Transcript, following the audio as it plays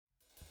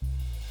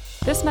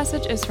This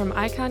message is from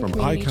Icon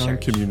Community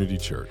Church. Community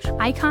Church.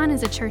 Icon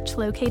is a church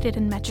located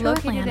in Metro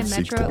Atlanta.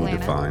 Seeks to be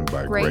defined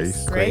by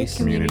grace,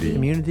 community,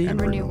 and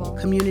renewal.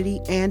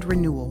 Community and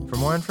renewal. For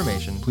more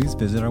information, please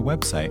visit our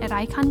website at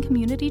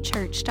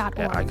iconcommunitychurch.org.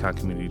 at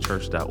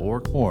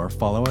iconcommunitychurch.org. or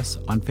follow us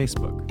on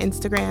Facebook,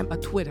 Instagram, or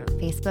Twitter.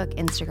 Facebook,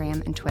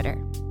 Instagram, and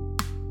Twitter.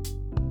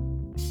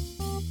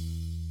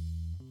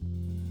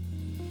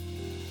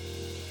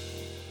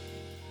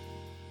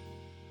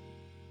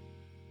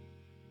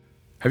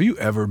 Have you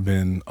ever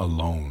been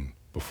alone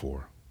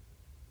before?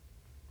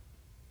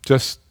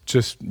 Just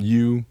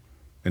you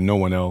and no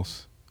one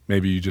else.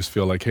 Maybe you just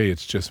feel like, hey,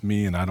 it's just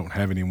me and I don't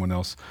have anyone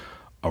else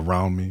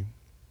around me.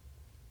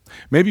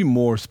 Maybe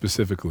more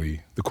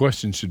specifically, the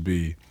question should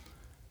be,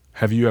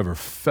 have you ever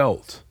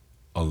felt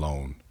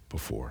alone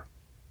before?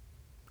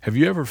 Have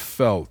you ever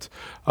felt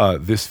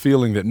this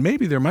feeling that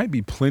maybe there might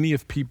be plenty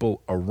of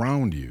people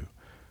around you,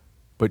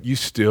 but you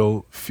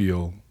still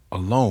feel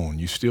alone,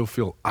 you still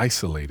feel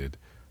isolated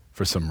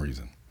for some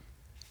reason?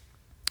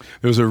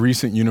 There was a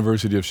recent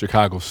University of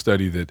Chicago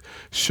study that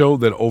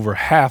showed that over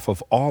half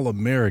of all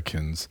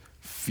Americans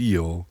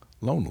feel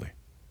lonely.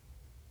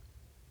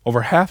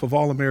 Over half of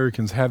all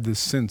Americans have this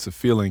sense of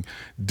feeling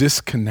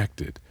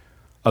disconnected,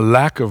 a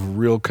lack of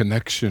real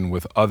connection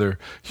with other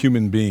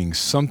human beings,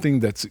 something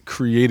that's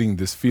creating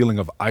this feeling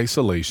of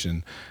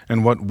isolation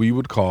and what we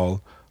would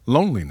call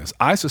loneliness.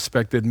 I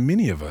suspect that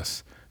many of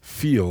us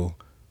feel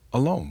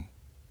alone.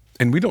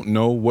 And we don't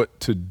know what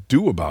to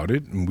do about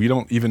it, and we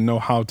don't even know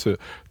how to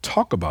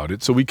talk about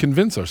it, so we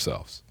convince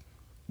ourselves.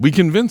 We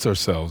convince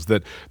ourselves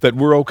that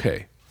we're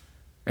okay,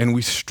 and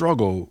we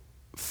struggle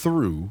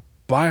through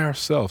by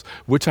ourselves,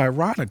 which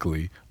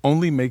ironically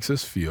only makes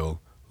us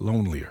feel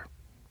lonelier.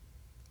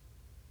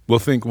 We'll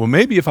think, well,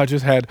 maybe if I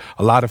just had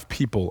a lot of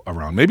people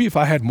around, maybe if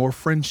I had more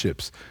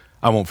friendships,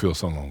 I won't feel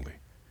so lonely.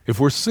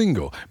 If we're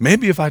single,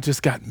 maybe if I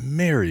just got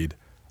married,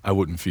 I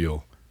wouldn't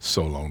feel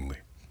so lonely.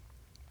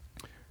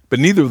 But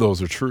neither of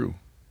those are true.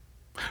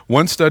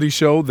 One study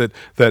showed that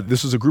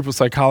this was a group of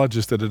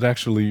psychologists that had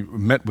actually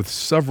met with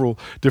several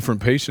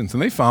different patients,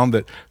 and they found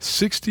that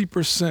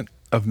 60%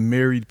 of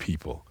married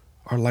people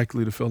are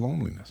likely to feel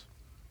loneliness.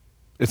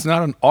 It's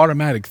not an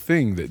automatic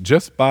thing that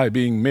just by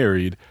being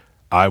married,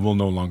 I will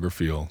no longer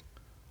feel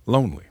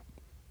lonely.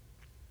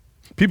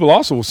 People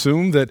also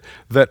assume that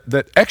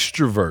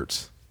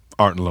extroverts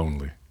aren't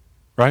lonely.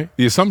 Right?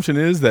 The assumption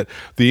is that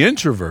the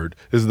introvert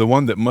is the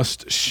one that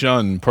must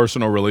shun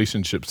personal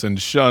relationships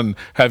and shun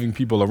having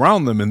people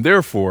around them, and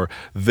therefore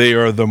they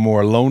are the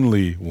more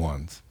lonely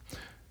ones.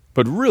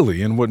 But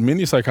really, and what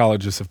many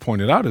psychologists have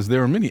pointed out, is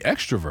there are many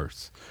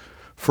extroverts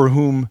for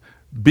whom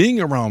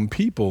being around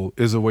people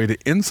is a way to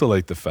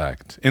insulate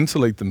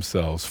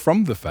themselves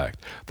from the fact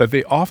that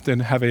they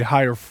often have a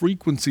higher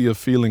frequency of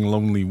feeling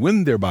lonely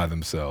when they're by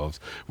themselves,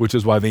 which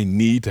is why they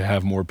need to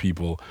have more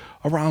people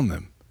around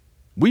them.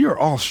 We are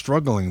all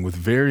struggling with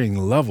varying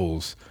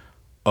levels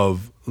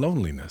of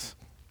loneliness.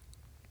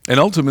 And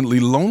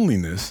ultimately,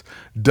 loneliness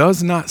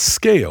does not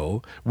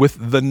scale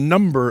with the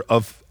number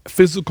of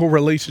physical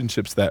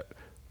relationships that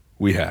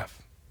we have.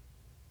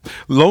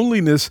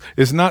 Loneliness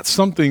is not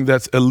something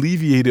that's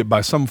alleviated by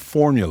some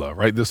formula,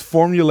 right? This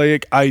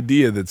formulaic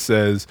idea that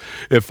says,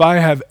 if I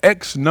have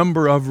X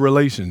number of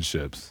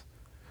relationships,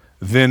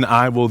 then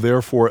I will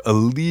therefore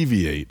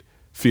alleviate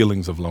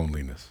feelings of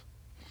loneliness.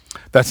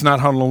 That's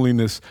not how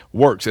loneliness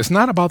works. It's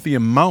not about the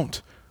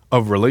amount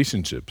of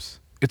relationships.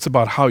 It's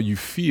about how you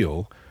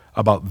feel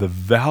about the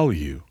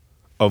value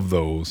of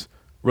those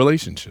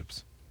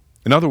relationships.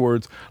 In other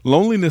words,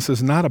 loneliness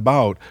is not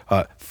about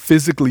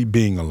physically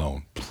being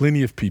alone.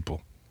 Plenty of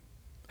people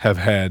have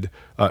had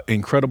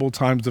incredible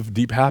times of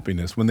deep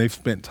happiness when they've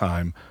spent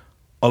time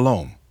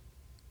alone.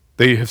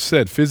 They have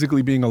said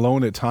physically being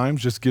alone at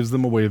times just gives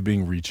them a way of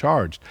being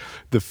recharged.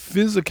 The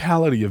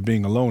physicality of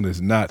being alone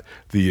is not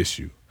the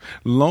issue.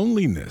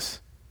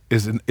 Loneliness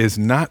is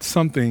not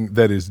something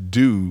that is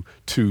due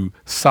to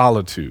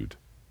solitude,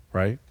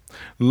 right?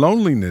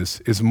 Loneliness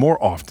is more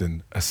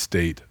often a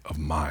state of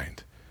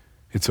mind.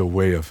 It's a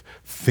way of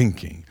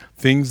thinking,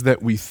 things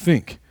that we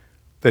think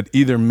that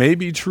either may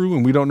be true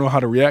and we don't know how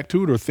to react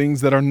to it, or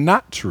things that are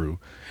not true.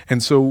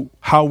 And so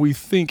how we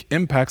think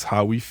impacts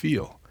how we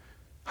feel.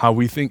 How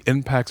we think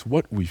impacts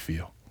what we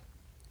feel.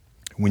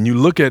 When you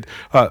look at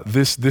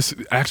this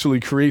actually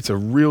creates a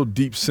real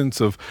deep sense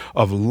of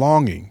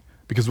longing,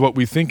 because what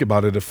we think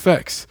about it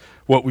affects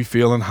what we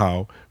feel and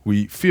how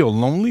we feel.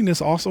 Loneliness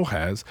also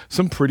has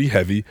some pretty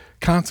heavy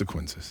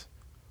consequences.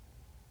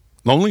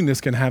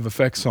 Loneliness can have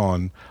effects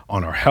on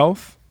our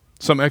health.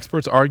 Some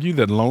experts argue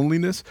that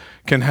loneliness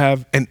can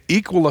have an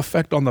equal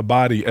effect on the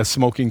body as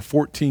smoking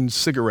 14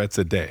 cigarettes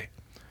a day.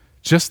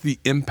 Just the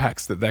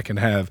impacts that can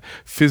have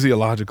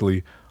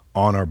physiologically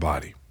on our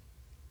body.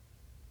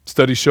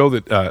 Studies show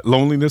that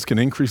loneliness can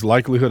increase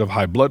likelihood of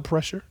high blood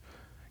pressure,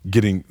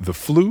 getting the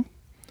flu,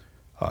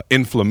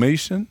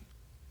 inflammation,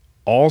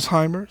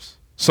 Alzheimer's,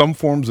 some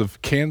forms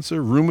of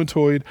cancer,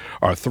 rheumatoid,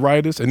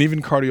 arthritis, and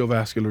even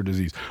cardiovascular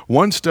disease.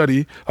 One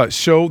study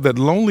showed that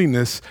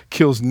loneliness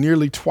kills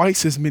nearly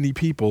twice as many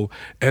people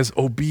as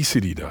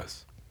obesity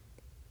does.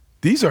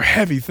 These are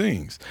heavy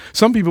things.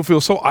 Some people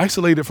feel so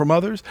isolated from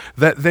others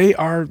that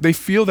they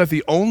feel that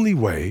the only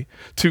way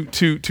to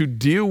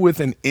deal with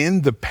and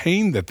end the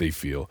pain that they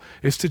feel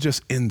is to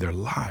just end their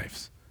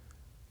lives.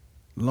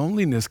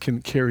 Loneliness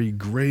can carry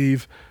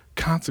grave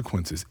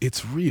consequences.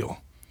 It's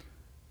real.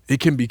 It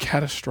can be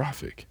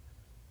catastrophic.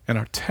 And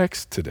our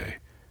text today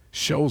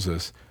shows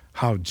us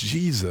how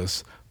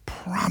Jesus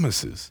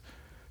promises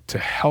to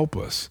help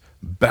us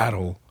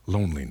battle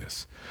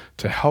loneliness,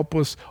 to help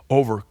us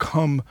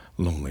overcome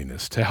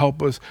loneliness, to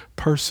help us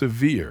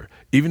persevere,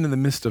 even in the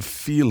midst of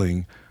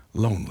feeling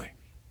lonely.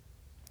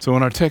 So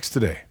in our text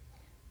today,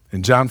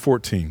 in John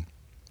 14,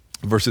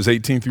 verses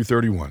 18 through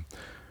 31,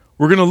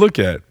 we're going to look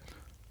at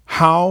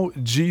how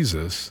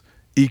Jesus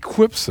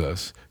equips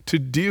us to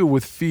deal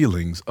with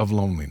feelings of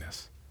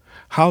loneliness.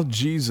 How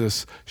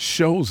Jesus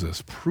shows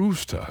us,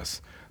 proves to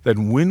us that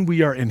when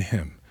we are in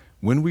him,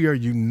 when we are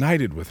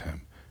united with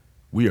him,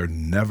 we are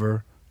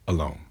never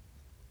alone.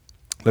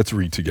 Let's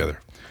read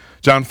together.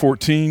 John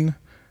 14,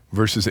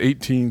 verses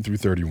 18 through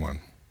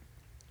 31.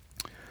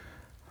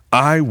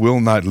 I will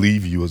not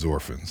leave you as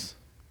orphans.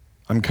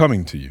 I'm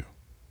coming to you.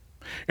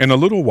 In a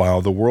little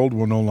while, the world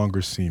will no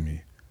longer see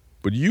me,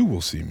 but you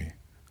will see me.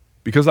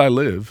 Because I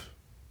live,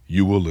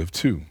 you will live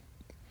too.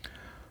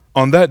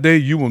 On that day,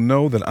 you will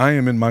know that I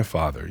am in my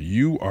Father.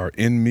 You are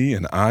in me,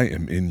 and I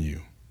am in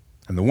you.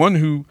 And the one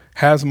who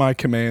has my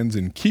commands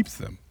and keeps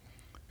them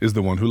is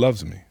the one who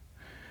loves me.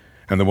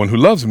 And the one who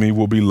loves me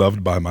will be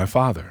loved by my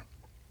Father.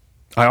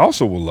 I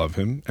also will love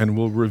him and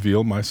will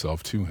reveal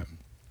myself to him.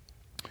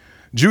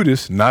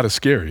 Judas, not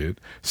Iscariot,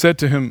 said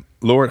to him,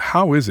 Lord,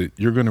 how is it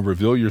you're going to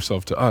reveal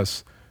yourself to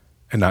us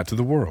and not to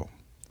the world?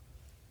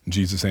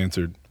 Jesus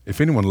answered,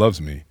 if anyone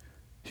loves me,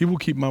 he will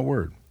keep my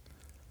word.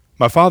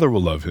 My Father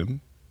will love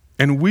him,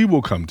 and we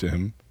will come to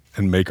him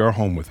and make our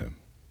home with him.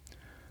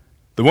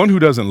 The one who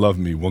doesn't love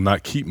me will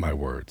not keep my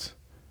words.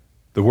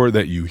 The word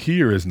that you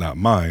hear is not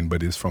mine,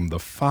 but is from the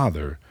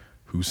Father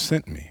who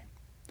sent me.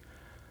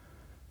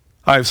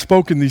 I have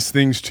spoken these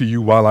things to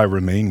you while I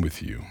remain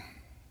with you.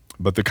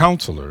 But the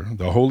Counselor,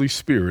 the Holy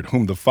Spirit,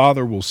 whom the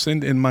Father will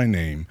send in my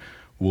name,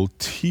 will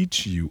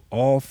teach you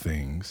all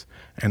things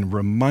and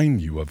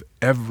remind you of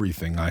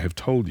everything I have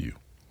told you.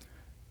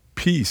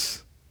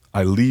 Peace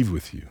I leave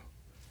with you.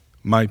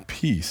 My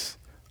peace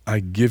I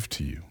give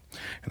to you.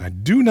 And I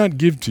do not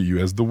give to you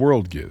as the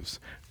world gives.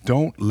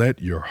 Don't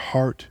let your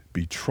heart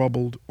be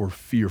troubled or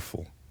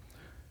fearful.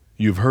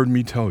 You've heard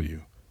me tell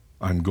you,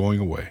 I'm going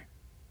away,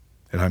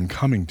 and I'm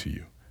coming to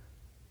you.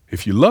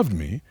 If you loved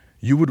me,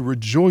 you would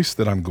rejoice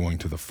that I'm going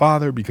to the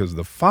Father, because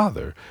the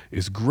Father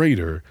is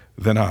greater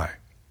than I.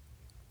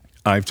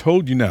 I've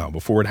told you now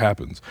before it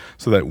happens,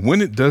 so that when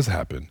it does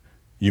happen,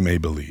 you may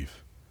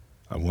believe.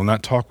 I will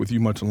not talk with you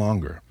much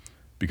longer,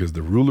 because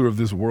the ruler of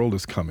this world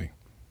is coming.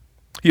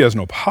 He has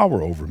no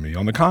power over me,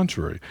 on the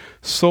contrary,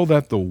 so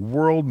that the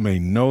world may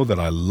know that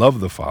I love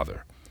the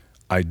Father.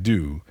 I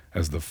do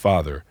as the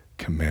Father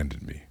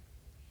commanded me.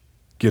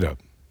 Get up.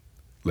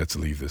 Let's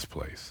leave this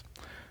place.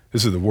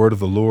 This is the word of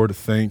the Lord.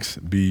 Thanks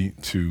be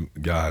to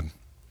God.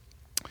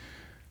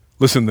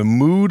 Listen, the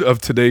mood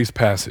of today's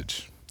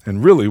passage,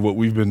 and really what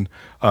we've been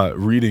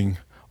reading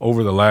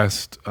over the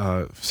last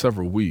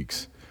several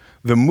weeks,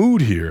 the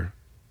mood here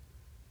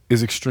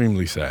is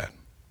extremely sad.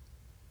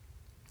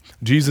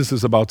 Jesus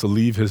is about to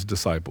leave his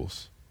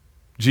disciples.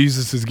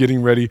 Jesus is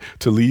getting ready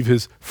to leave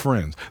his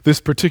friends.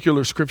 This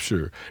particular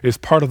scripture is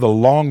part of the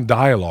long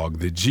dialogue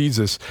that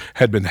Jesus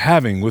had been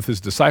having with his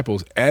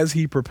disciples as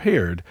he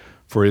prepared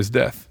for his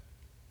death,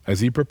 as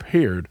he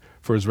prepared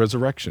for his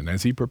resurrection,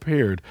 as he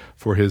prepared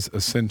for his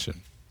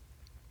ascension.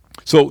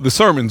 So the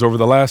sermons over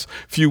the last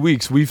few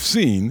weeks, we've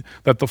seen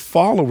that the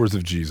followers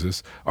of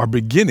Jesus are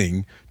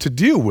beginning to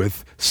deal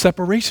with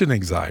separation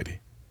anxiety.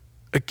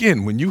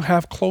 Again, when you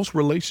have close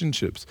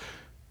relationships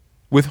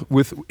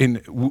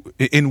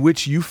in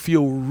which you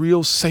feel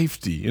real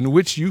safety, in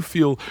which you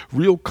feel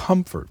real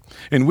comfort,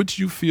 in which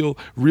you feel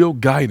real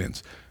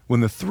guidance,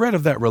 when the threat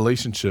of that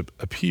relationship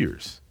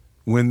appears,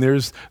 when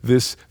there's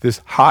this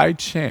high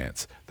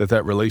chance that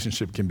that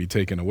relationship can be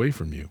taken away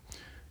from you,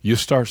 you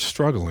start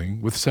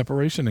struggling with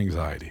separation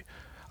anxiety.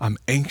 I'm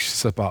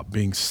anxious about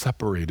being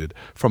separated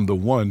from the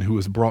one who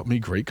has brought me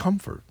great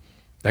comfort.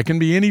 That can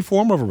be any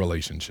form of a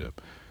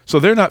relationship. So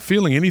they're not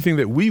feeling anything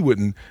that we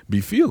wouldn't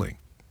be feeling.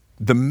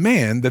 The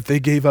man that they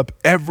gave up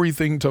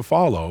everything to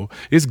follow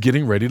is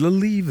getting ready to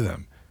leave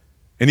them.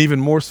 And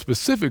even more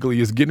specifically,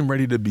 is getting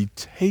ready to be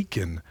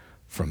taken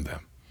from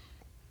them.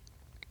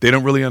 They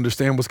don't really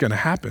understand what's going to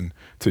happen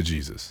to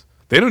Jesus.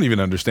 They don't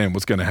even understand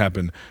what's going to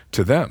happen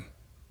to them.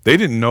 They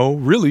didn't know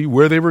really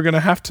where they were going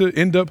to have to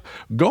end up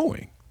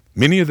going.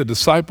 Many of the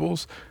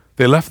disciples,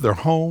 they left their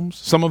homes.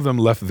 Some of them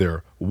left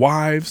their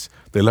wives.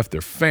 They left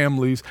their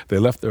families. They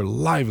left their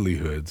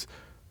livelihoods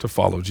to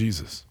follow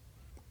Jesus.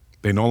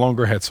 They no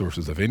longer had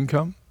sources of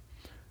income.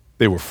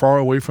 They were far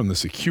away from the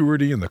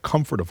security and the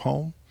comfort of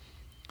home.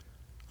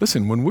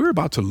 Listen, when we're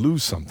about to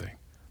lose something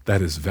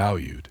that is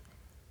valued,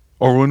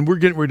 or when we're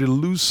getting ready to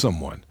lose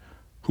someone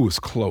who is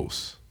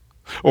close,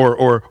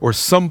 or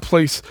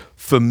someplace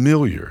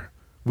familiar,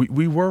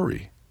 we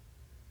worry.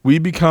 We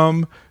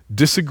become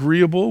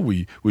disagreeable.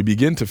 We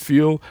begin to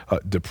feel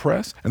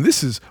depressed. And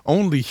this is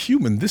only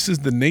human. This is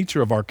the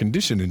nature of our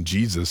condition, and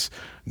Jesus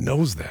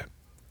knows that.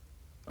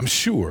 I'm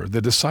sure the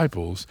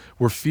disciples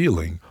were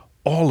feeling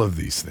all of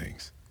these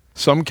things.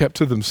 Some kept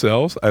to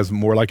themselves as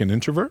more like an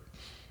introvert,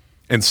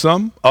 and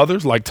some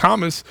others, like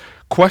Thomas,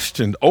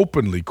 questioned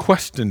openly,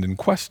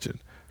 questioned.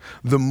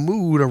 The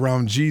mood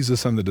around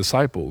Jesus and the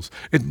disciples,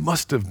 it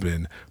must have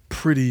been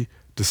pretty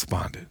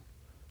despondent,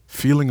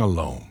 feeling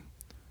alone.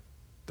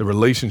 The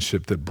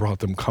relationship that brought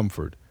them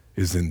comfort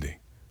is ending.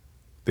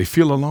 They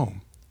feel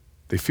alone.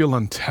 They feel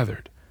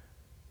untethered.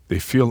 They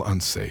feel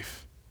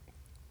unsafe.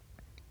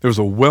 There was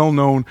a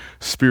well-known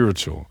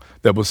spiritual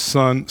that was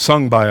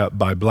sung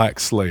by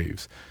black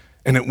slaves,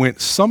 and it went,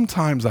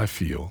 "Sometimes I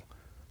feel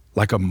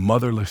like a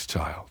motherless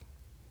child.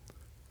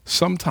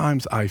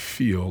 Sometimes I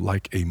feel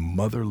like a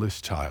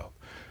motherless child.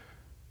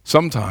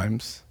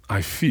 Sometimes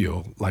I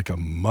feel like a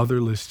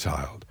motherless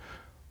child,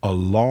 a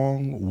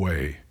long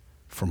way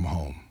from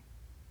home.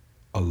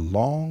 A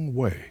long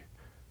way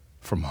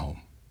from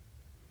home."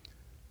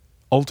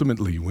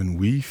 Ultimately, when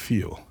we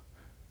feel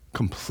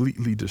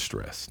completely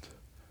distressed,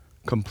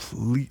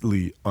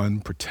 completely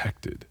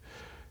unprotected,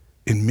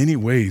 in many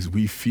ways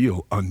we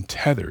feel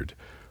untethered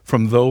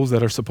from those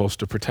that are supposed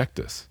to protect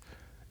us.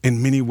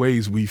 In many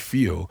ways we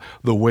feel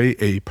the way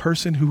a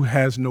person who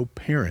has no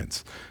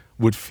parents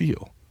would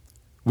feel.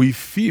 We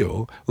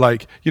feel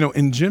like,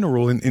 in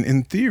general,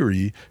 in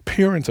theory,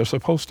 parents are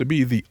supposed to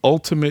be the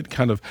ultimate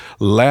kind of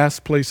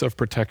last place of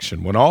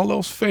protection. When all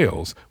else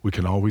fails, we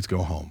can always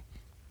go home.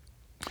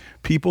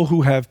 People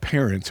who have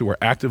parents who are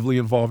actively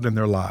involved in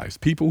their lives,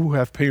 people who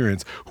have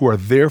parents who are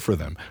there for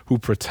them, who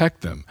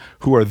protect them,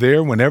 who are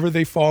there whenever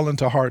they fall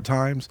into hard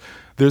times,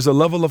 there's a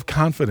level of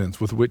confidence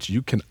with which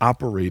you can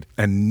operate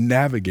and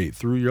navigate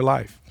through your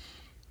life.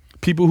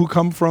 People who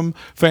come from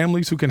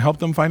families who can help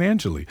them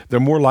financially,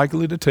 they're more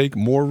likely to take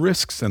more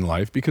risks in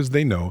life because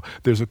they know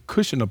there's a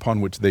cushion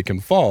upon which they can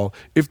fall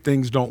if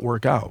things don't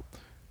work out.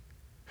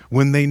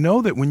 When you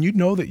know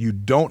that you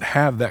don't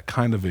have that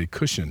kind of a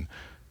cushion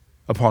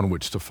upon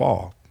which to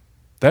fall,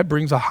 that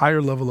brings a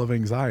higher level of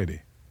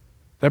anxiety.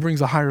 That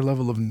brings a higher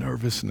level of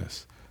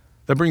nervousness.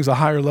 That brings a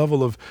higher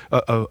level of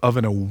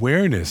an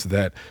awareness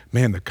that,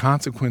 man, the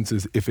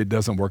consequences, if it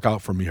doesn't work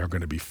out for me, are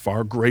going to be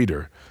far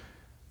greater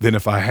than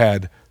if I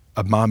had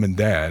a mom and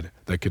dad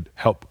that could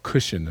help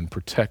cushion and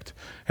protect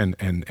and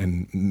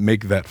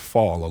make that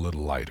fall a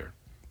little lighter.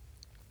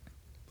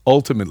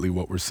 Ultimately,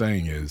 what we're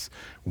saying is,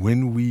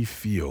 when we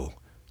feel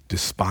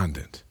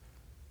despondent,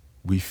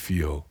 we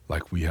feel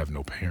like we have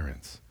no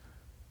parents.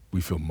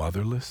 We feel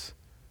motherless.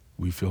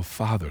 We feel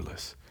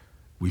fatherless.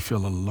 We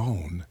feel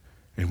alone,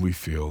 and we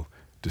feel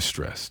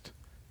distressed.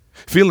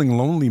 Feeling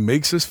lonely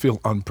makes us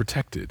feel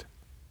unprotected.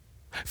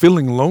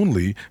 Feeling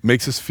lonely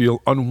makes us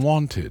feel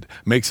unwanted,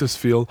 makes us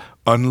feel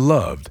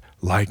unloved,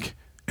 like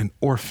an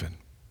orphan.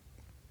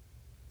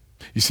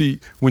 You see,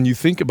 when you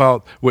think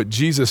about what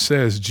Jesus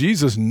says,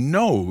 Jesus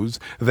knows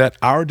that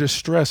our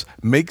distress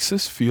makes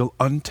us feel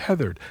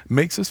untethered,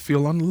 makes us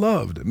feel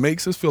unloved,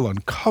 makes us feel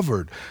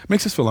uncovered,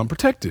 makes us feel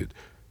unprotected.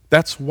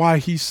 That's why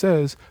he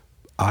says,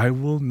 "I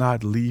will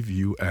not leave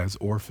you as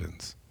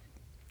orphans."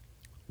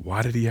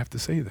 Why did he have to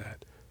say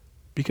that?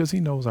 Because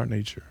he knows our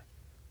nature.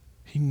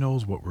 He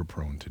knows what we're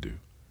prone to do.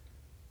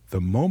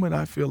 The moment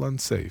I feel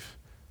unsafe,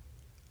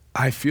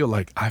 I feel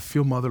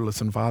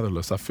motherless and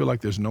fatherless. I feel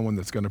like there's no one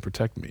that's going to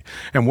protect me.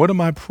 And what am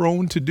I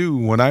prone to do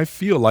when I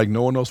feel like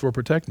no one else will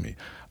protect me?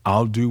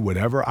 I'll do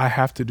whatever I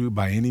have to do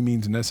by any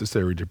means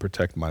necessary to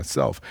protect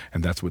myself.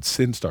 And that's what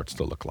sin starts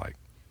to look like.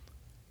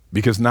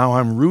 Because now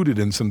I'm rooted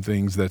in some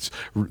things that's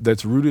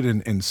rooted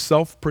in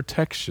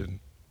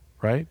self-protection,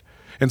 right?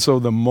 And so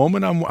the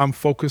moment I'm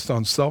focused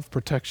on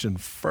self-protection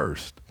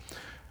first,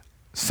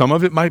 some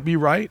of it might be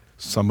right,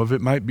 some of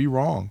it might be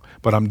wrong,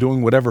 but I'm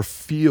doing whatever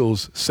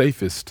feels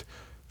safest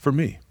for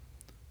me.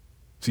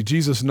 See,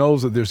 Jesus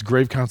knows that there's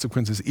grave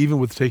consequences even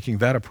with taking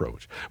that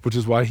approach, which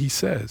is why he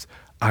says,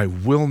 "I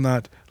will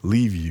not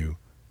leave you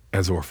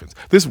as orphans."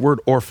 This word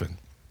orphan,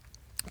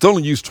 it's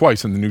only used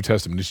twice in the New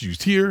Testament. It's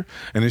used here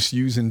and it's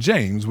used in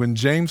James when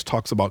James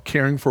talks about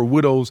caring for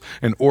widows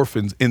and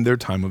orphans in their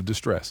time of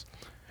distress.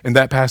 In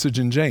that passage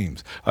in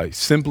James,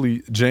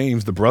 simply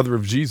James, the brother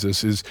of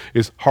Jesus, is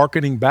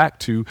hearkening back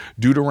to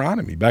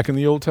Deuteronomy, back in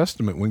the Old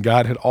Testament, when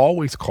God had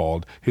always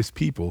called his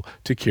people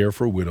to care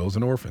for widows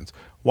and orphans.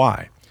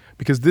 Why?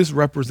 Because this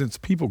represents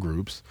people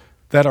groups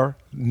that are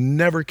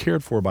never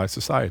cared for by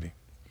society.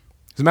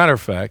 As a matter of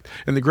fact,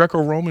 in the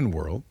Greco-Roman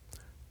world,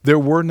 there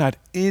were not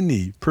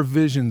any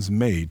provisions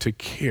made to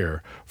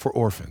care for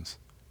orphans.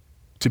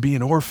 To be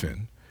an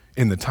orphan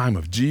in the time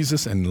of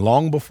Jesus and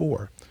long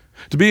before,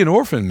 to be an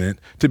orphan meant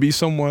to be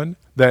someone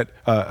that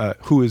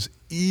who is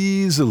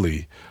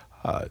easily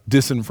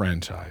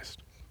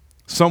disenfranchised,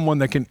 someone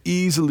that can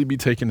easily be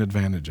taken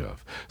advantage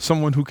of,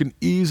 someone who can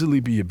easily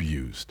be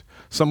abused,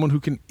 someone who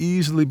can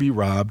easily be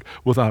robbed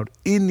without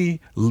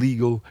any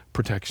legal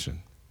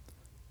protection.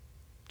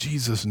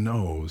 Jesus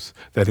knows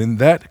that in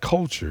that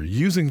culture,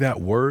 using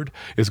that word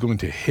is going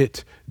to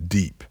hit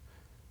deep.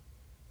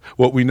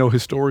 What we know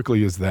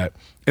historically is that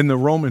in the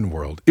Roman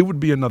world, it would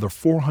be another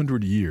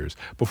 400 years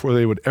before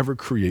they would ever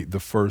create the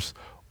first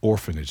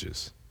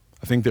orphanages.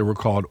 I think they were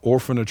called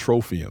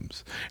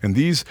orphanatropiums. And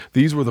these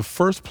were the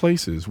first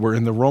places where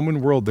in the Roman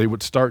world they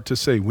would start to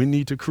say, we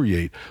need to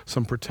create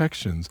some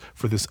protections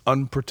for this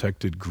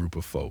unprotected group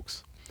of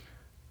folks.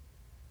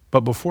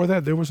 But before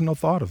that, there was no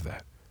thought of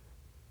that.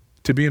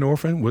 To be an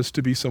orphan was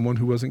to be someone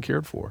who wasn't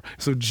cared for.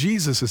 So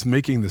Jesus is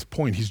making this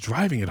point. He's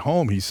driving it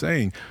home. He's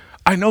saying,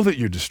 I know that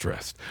you're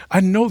distressed.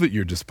 I know that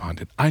you're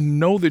despondent. I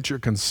know that you're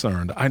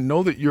concerned. I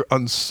know that you're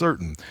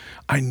uncertain.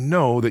 I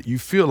know that you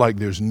feel like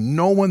there's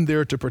no one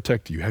there to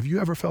protect you. Have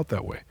you ever felt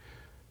that way?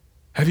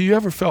 Have you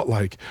ever felt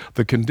like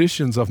the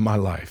conditions of my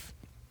life,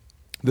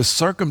 the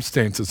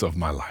circumstances of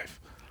my life,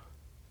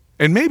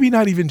 and maybe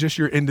not even just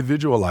your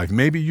individual life.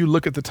 Maybe you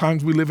look at the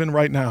times we live in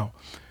right now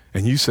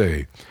and you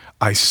say,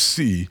 I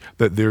see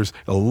that there's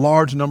a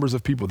large numbers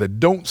of people that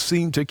don't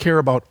seem to care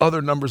about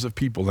other numbers of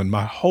people, and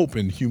my hope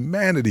in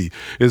humanity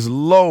is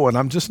low, and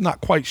I'm just not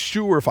quite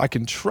sure if I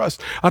can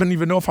trust. I don't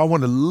even know if I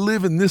want to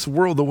live in this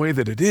world the way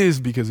that it is,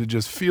 because it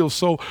just feels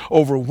so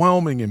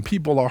overwhelming and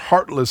people are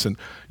heartless, and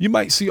you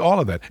might see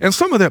all of that. And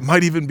some of that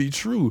might even be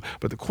true,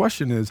 but the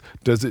question is,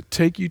 does it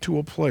take you to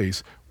a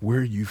place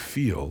where you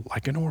feel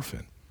like an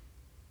orphan?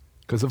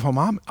 Because if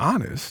I'm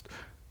honest,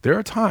 there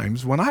are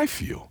times when I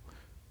feel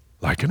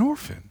like an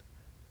orphan.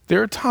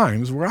 There are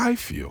times where I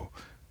feel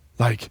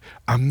like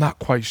I'm not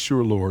quite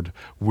sure, Lord,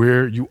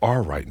 where you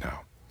are right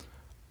now.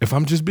 If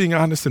I'm just being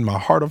honest in my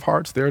heart of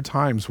hearts, there are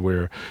times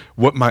where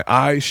what my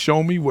eyes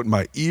show me, what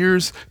my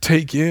ears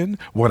take in,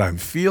 what I'm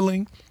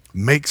feeling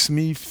makes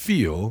me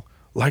feel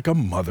like a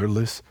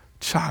motherless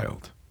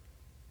child.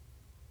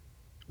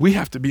 We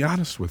have to be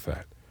honest with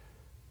that.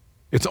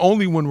 It's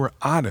only when we're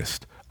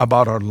honest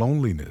about our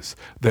loneliness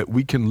that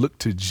we can look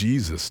to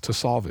Jesus to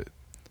solve it.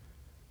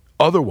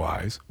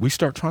 Otherwise, we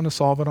start trying to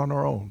solve it on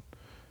our own.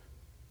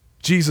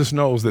 Jesus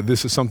knows that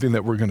this is something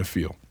that we're going to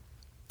feel.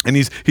 And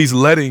he's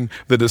letting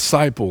the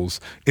disciples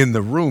in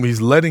the room,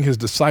 he's letting his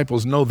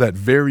disciples know that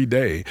very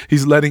day.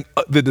 He's letting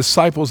the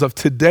disciples of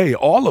today,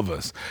 all of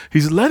us,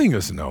 he's letting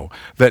us know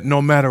that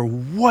no matter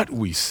what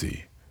we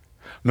see,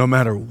 no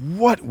matter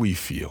what we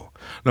feel,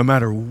 no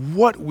matter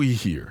what we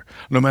hear,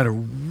 no matter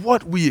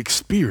what we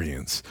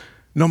experience,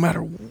 no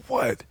matter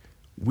what,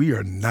 we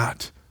are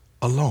not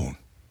alone.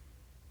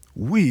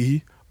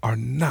 We are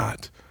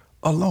not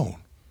alone.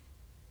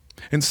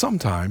 And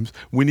sometimes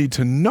we need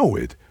to know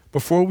it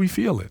before we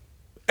feel it.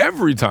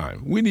 Every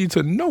time we need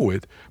to know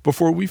it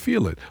before we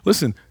feel it.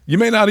 Listen, you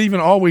may not even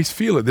always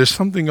feel it. There's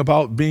something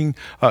about being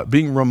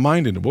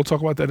reminded, and we'll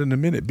talk about that in a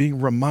minute, being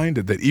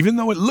reminded that even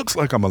though it looks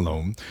like I'm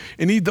alone,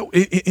 and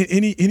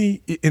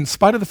in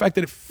spite of the fact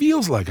that it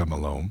feels like I'm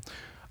alone,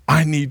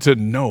 I need to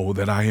know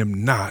that I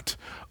am not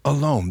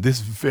alone. This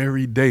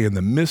very day, in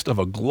the midst of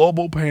a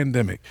global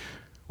pandemic,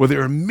 where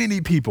there are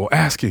many people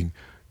asking,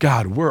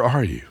 God, where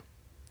are you?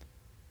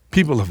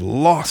 People have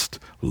lost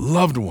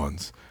loved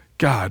ones.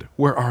 God,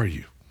 where are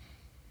you?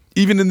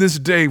 Even in this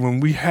day when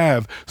we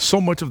have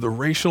so much of the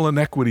racial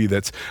inequity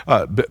that's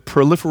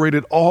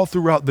proliferated all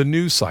throughout the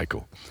news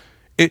cycle,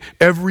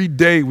 every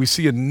day we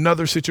see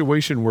another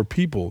situation where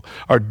people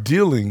are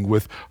dealing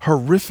with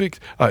horrific,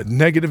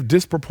 negative,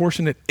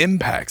 disproportionate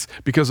impacts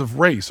because of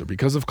race or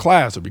because of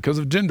class or because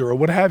of gender or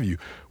what have you.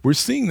 We're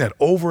seeing that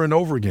over and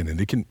over again, and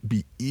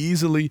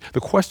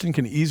the question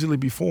can easily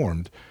be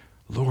formed,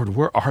 Lord,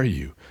 where are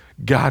you?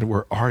 God,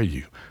 where are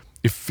you?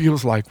 It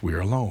feels like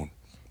we're alone.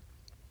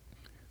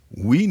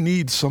 We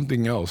need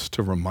something else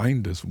to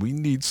remind us. We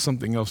need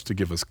something else to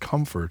give us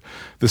comfort.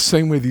 The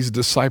same way these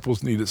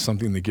disciples needed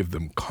something to give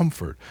them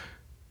comfort.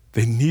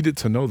 They needed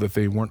to know that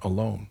they weren't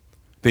alone.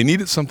 They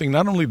needed something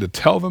not only to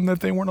tell them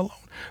that they weren't alone,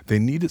 they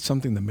needed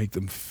something to make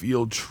them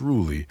feel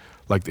truly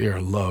like they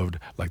are loved,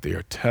 like they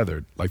are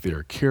tethered, like they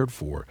are cared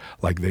for,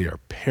 like they are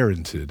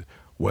parented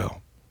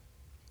well.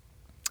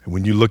 And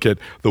when you look at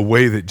the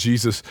way that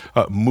Jesus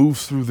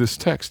moves through this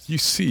text, you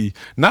see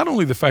not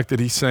only the fact that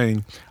he's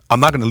saying, I'm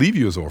not going to leave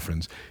you as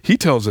orphans. He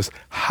tells us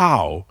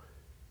how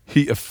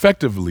he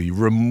effectively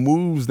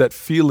removes that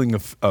feeling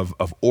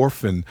of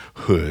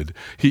orphanhood.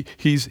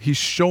 He's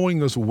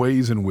showing us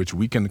ways in which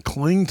we can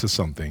cling to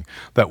something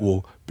that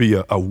will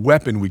be a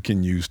weapon we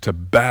can use to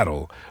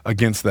battle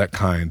against that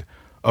kind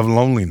of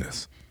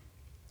loneliness.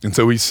 And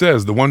so he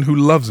says, the one who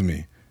loves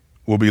me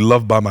will be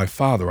loved by my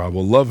Father. I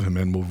will love him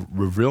and will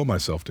reveal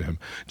myself to him.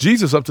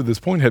 Jesus, up to this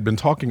point, had been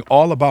talking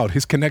all about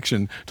his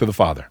connection to the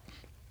Father.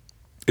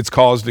 It's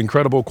caused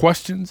incredible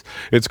questions.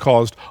 It's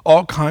caused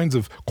all kinds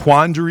of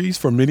quandaries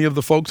for many of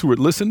the folks who had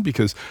listened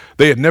because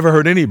they had never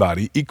heard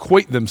anybody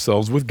equate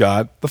themselves with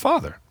God the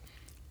Father.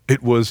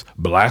 It was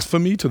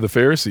blasphemy to the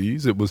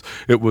Pharisees. It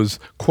was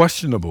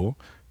questionable.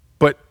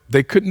 But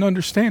they couldn't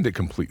understand it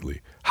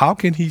completely. How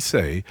can he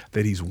say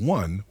that he's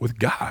one with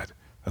God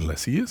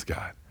unless he is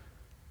God?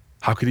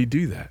 How could he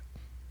do that?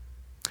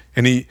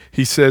 And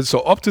he says, so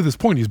up to this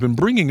point, he's been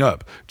bringing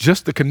up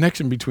just the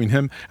connection between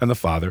him and the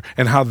Father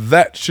and how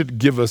that should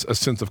give us a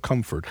sense of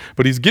comfort.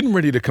 But he's getting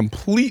ready to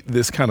complete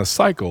this kind of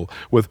cycle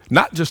with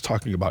not just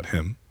talking about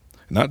him,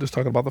 not just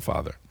talking about the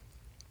Father,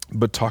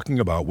 but talking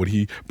about what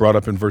he brought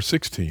up in verse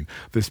 16,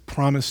 this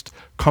promised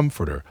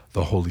comforter,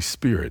 the Holy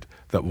Spirit,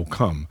 that will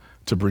come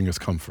to bring us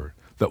comfort,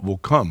 that will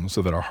come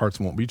so that our hearts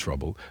won't be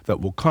troubled, that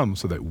will come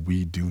so that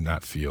we do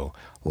not feel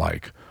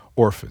like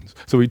orphans.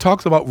 So he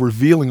talks about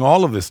revealing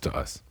all of this to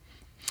us.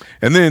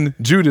 And then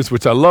Judas,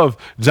 which I love,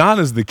 John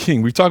is the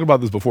king. We've talked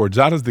about this before.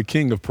 John is the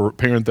king of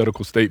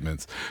parenthetical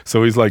statements.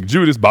 So he's like,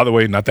 Judas, by the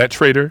way, not that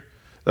traitor,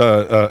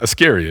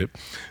 Iscariot.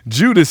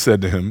 Judas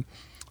said to him,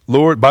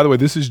 Lord, by the way,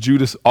 this is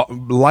Judas,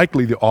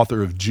 likely the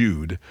author of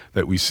Jude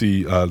that we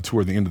see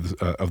toward the end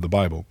of the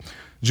Bible.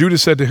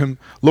 Judas said to him,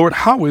 Lord,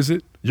 how is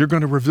it you're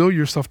going to reveal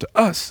yourself to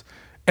us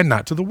and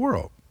not to the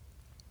world?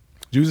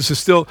 Judas is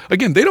still,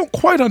 again, they don't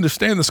quite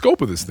understand the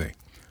scope of this thing.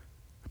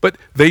 But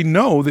they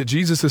know that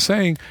Jesus is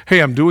saying,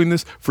 hey, I'm doing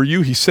this for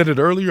you. He said it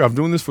earlier. I'm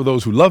doing this for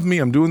those who love me.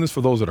 I'm doing this for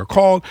those that are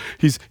called.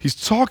 He's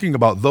talking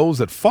about those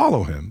that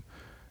follow him.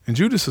 And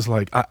Judas is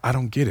like, I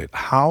don't get it.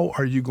 How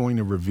are you going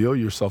to reveal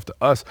yourself to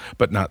us,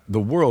 but not the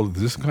world?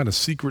 Is this some kind of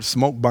secret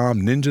smoke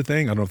bomb ninja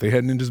thing? I don't know if they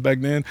had ninjas back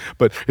then,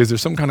 but is there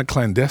some kind of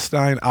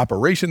clandestine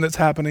operation that's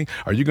happening?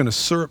 Are you going to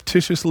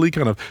surreptitiously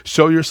kind of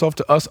show yourself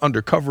to us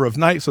under cover of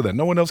night so that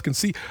no one else can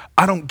see?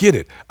 I don't get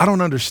it. I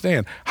don't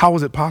understand. How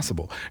is it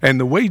possible? And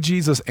the way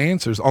Jesus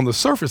answers, on the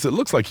surface, it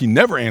looks like he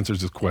never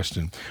answers this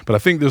question, but I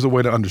think there's a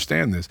way to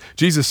understand this.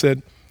 Jesus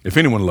said, if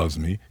anyone loves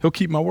me, he'll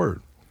keep my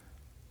word.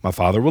 My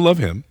Father will love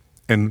him,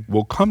 and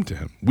will come to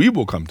him. We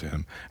will come to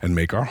him and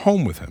make our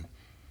home with him.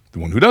 The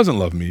one who doesn't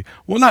love me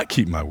will not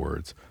keep my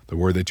words. The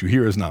word that you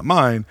hear is not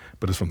mine,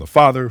 but is from the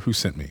Father who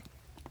sent me.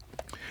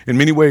 In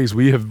many ways,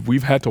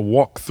 we've had to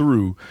walk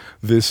through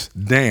this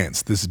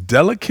dance, this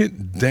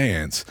delicate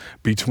dance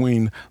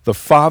between the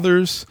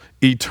Father's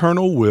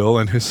eternal will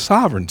and his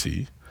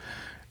sovereignty,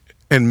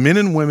 and men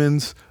and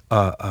women's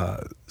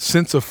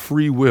sense of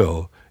free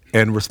will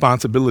and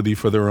responsibility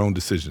for their own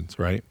decisions,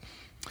 right?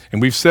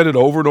 And we've said it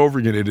over and over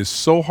again. It is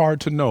so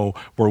hard to know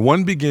where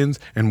one begins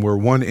and where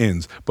one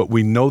ends, but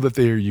we know that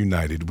they are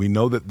united. We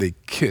know that they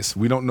kiss.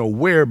 We don't know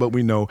where, but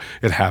we know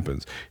it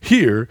happens.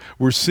 Here,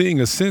 we're seeing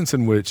a sense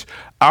in which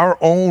our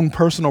own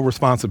personal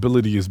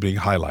responsibility is being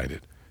highlighted.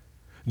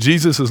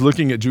 Jesus is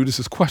looking at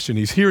Judas's question.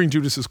 He's hearing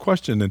Judas's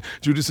question, and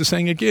Judas is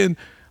saying again,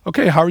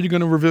 okay, how are you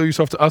going to reveal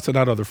yourself to us and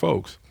not other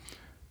folks?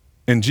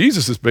 And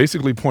Jesus is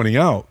basically pointing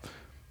out,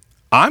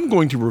 I'm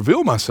going to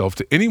reveal myself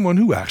to anyone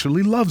who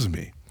actually loves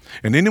me.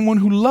 And anyone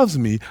who loves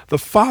me, the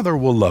Father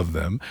will love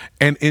them.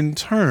 And in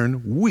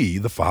turn, we,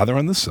 the Father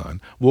and the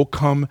Son, will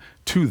come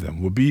to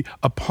them, will be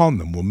upon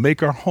them, will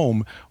make our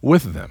home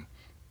with them.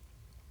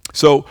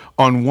 So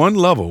on one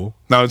level,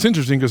 now it's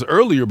interesting because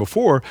earlier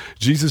before,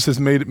 Jesus has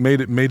made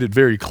it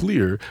very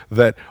clear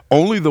that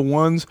only the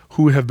ones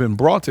who have been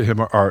brought to him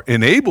are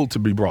enabled to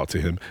be brought to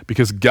him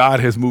because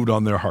God has moved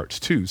on their hearts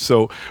too.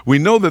 So we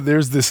know that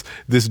there's this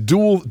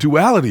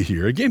duality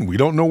here. Again, we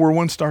don't know where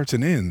one starts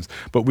and ends,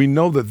 but we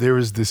know that there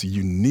is this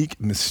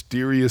unique,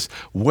 mysterious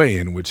way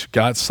in which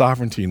God's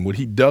sovereignty and what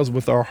he does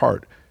with our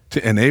heart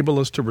to enable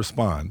us to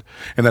respond.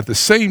 And at the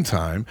same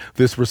time,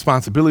 this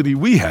responsibility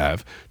we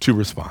have to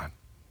respond.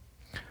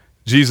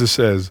 Jesus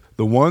says,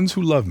 the ones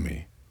who love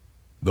me,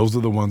 those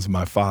are the ones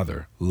my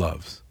Father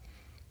loves.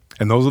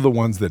 And those are the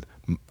ones that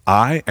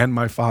I and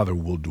my Father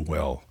will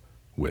dwell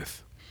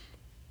with.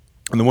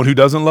 And the one who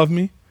doesn't love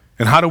me,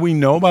 and how do we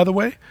know, by the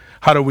way?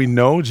 How do we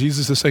know?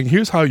 Jesus is saying,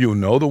 here's how you'll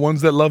know the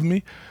ones that love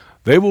me.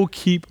 They will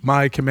keep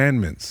my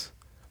commandments.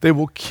 They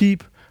will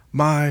keep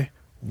my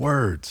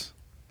words.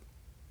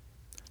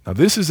 Now,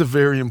 this is a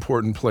very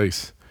important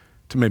place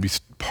to maybe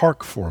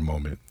park for a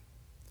moment.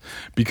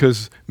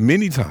 Because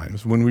many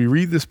times when we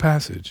read this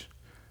passage,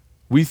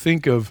 we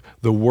think of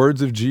the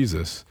words of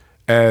Jesus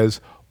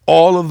as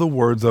all of the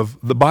words of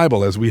the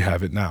Bible as we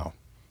have it now.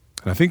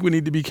 And I think we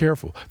need to be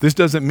careful. This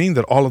doesn't mean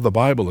that all of the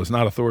Bible is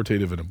not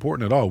authoritative and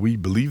important at all. We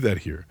believe that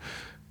here.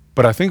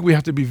 But I think we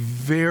have to be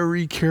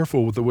very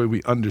careful with the way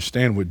we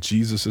understand what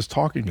Jesus is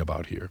talking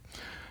about here.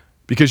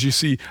 Because you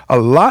see, a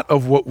lot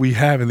of what we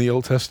have in the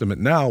Old Testament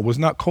now was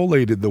not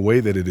collated the way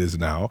that it is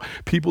now.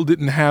 People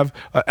didn't have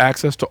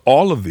access to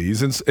all of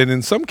these. And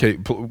in some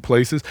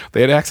places,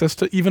 they had access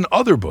to even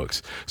other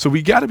books. So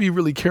we got to be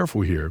really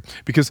careful here.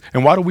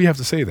 And why do we have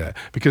to say that?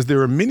 Because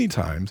there are many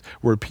times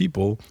where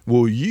people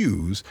will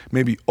use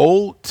maybe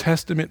Old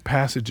Testament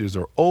passages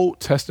or Old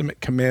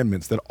Testament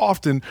commandments that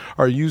often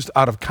are used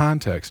out of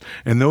context.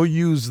 And they'll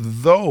use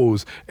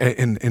those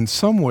in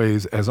some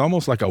ways as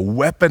almost like a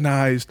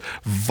weaponized,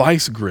 violent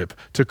vice grip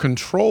to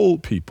control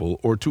people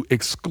or to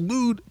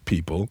exclude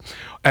people,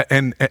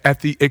 and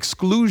at the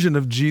exclusion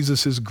of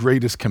Jesus's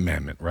greatest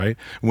commandment, right?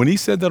 When he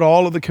said that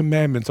all of the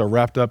commandments are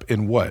wrapped up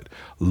in what?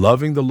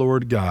 Loving the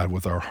Lord God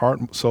with our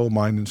heart, soul,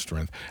 mind, and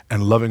strength,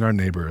 and loving our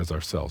neighbor as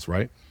ourselves,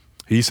 right?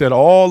 He said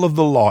all of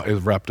the law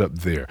is wrapped up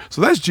there.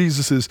 So that's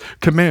Jesus's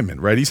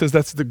commandment, right? He says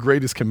that's the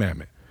greatest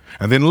commandment.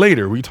 And then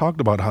later we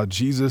talked about how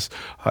Jesus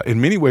in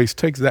many ways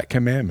takes that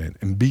commandment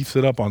and beefs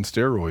it up on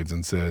steroids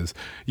and says,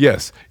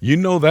 yes, you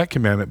know that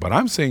commandment, but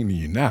I'm saying to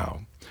you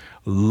now,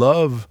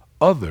 love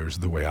others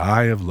the way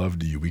I have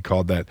loved you. We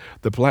called that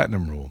the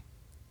platinum rule.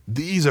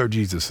 These are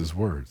Jesus's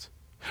words.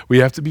 We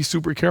have to be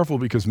super careful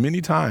because many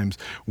times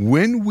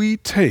when we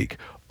take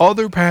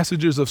other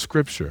passages of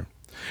Scripture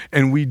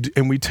and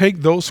we take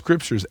those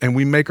scriptures and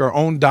we make our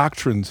own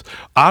doctrines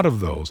out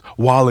of those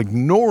while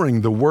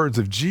ignoring the words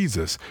of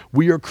Jesus,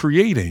 we are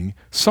creating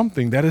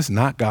something that is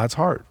not God's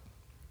heart.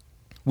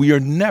 We are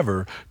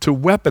never to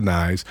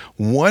weaponize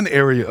one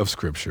area of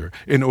Scripture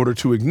in order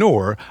to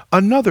ignore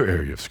another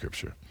area of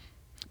Scripture.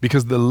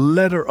 Because the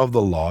letter of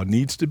the law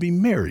needs to be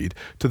married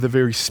to the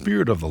very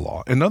spirit of the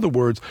law. In other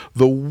words,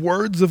 the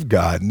words of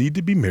God need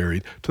to be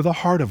married to the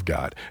heart of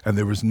God. And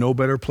there is no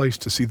better place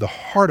to see the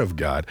heart of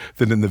God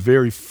than in the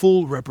very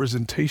full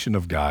representation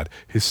of God,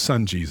 his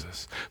son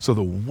Jesus. So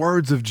the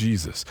words of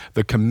Jesus,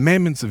 the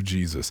commandments of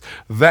Jesus,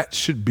 that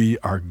should be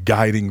our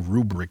guiding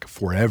rubric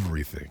for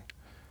everything.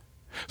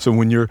 So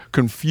when you're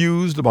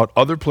confused about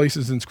other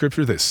places in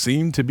Scripture that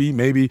seem to be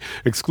maybe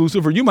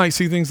exclusive, or you might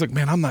see things like,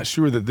 man, I'm not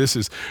sure that this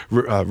is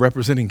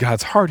representing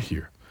God's heart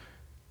here.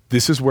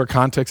 This is where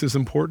context is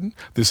important.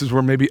 This is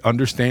where maybe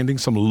understanding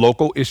some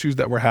local issues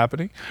that were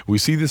happening. We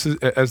see this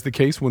as the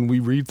case when we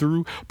read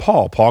through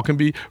Paul. Paul can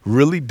be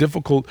really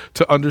difficult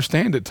to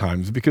understand at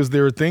times because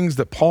there are things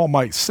that Paul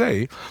might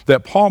say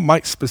that Paul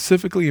might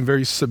specifically and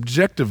very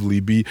subjectively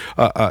be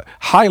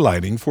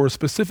highlighting for a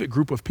specific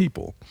group of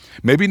people.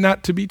 Maybe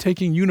not to be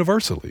taken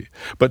universally,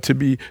 but to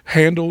be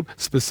handled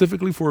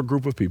specifically for a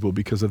group of people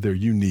because of their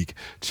unique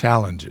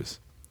challenges.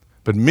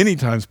 But many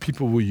times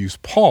people will use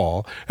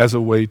Paul as a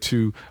way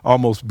to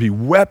almost be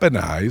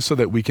weaponized so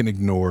that we can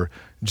ignore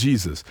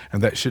Jesus.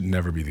 And that should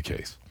never be the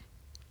case.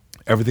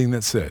 Everything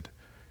that's said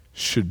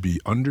should be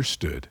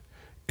understood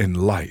in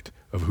light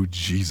of who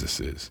Jesus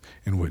is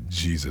and what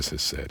Jesus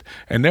has said.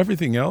 And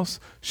everything else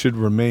should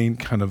remain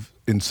kind of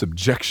in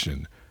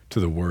subjection to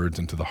the words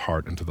and to the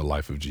heart and to the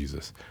life of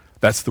Jesus.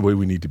 That's the way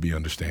we need to be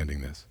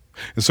understanding this.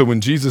 And so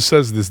when Jesus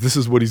says this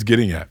is what he's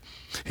getting at.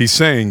 He's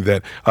saying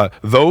that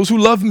those who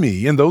love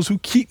me and those who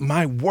keep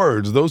my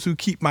words, those who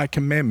keep my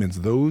commandments,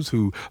 those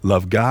who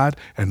love God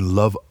and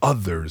love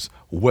others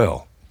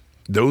well,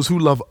 those who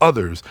love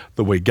others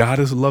the way God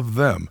has loved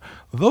them,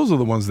 those are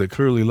the ones that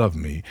clearly love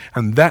me.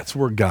 And that's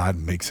where God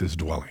makes his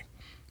dwelling.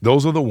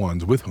 Those are the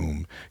ones with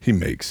whom he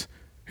makes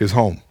his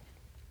home.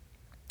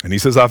 And he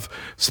says, I've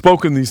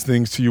spoken these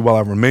things to you while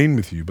I remain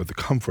with you, but the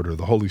Comforter,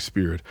 the Holy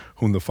Spirit,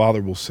 whom the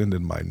Father will send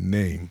in my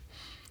name,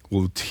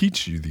 will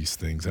teach you these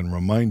things and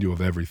remind you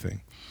of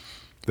everything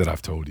that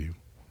I've told you.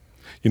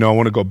 You know, I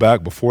want to go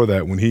back before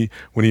that when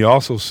he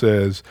also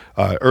says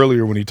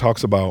earlier when he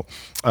talks about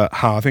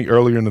how I think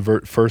earlier in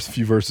the first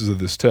few verses of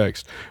this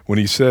text, when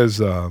he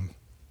says, in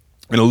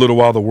a little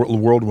while the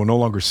world will no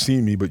longer see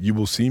me, but you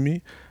will see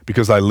me.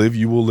 Because I live,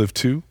 you will live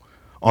too.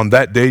 On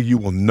that day, you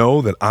will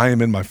know that I am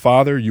in my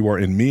Father, you are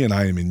in me, and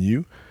I am in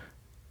you.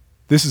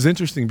 This is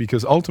interesting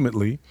because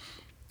ultimately,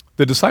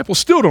 the disciples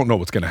still don't know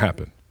what's going to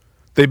happen.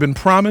 They've been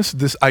promised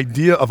this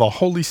idea of a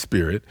Holy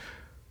Spirit.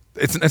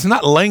 It's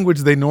not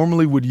language they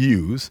normally would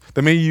use.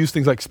 They may use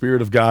things like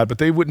Spirit of God, but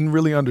they wouldn't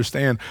really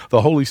understand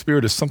the Holy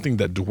Spirit as something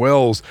that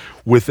dwells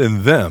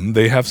within them.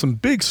 They have some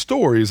big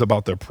stories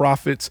about their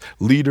prophets,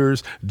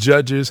 leaders,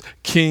 judges,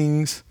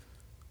 kings,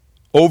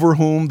 over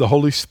whom the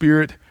Holy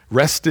Spirit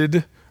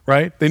rested.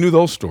 Right? They knew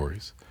those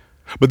stories.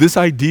 But this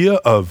idea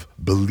of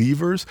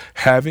believers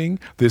having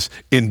this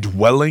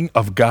indwelling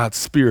of God's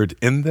Spirit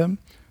in them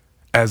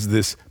as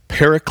this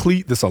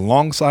paraclete, this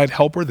alongside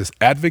helper, this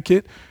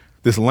advocate,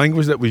 this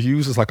language that we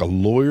use is like a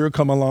lawyer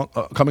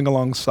coming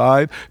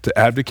alongside to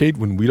advocate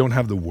when we don't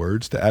have the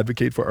words to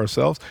advocate for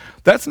ourselves.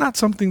 That's not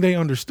something they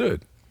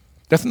understood.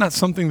 That's not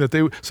something that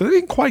so they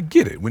didn't quite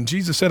get it. When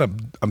Jesus said,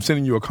 I'm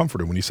sending you a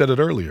comforter, when he said it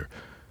earlier,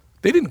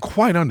 they didn't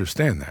quite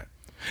understand that.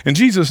 And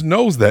Jesus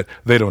knows that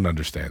they don't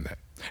understand that.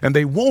 And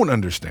they won't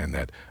understand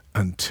that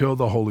until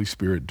the Holy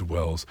Spirit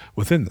dwells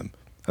within them.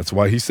 That's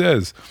why he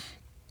says,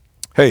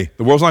 hey,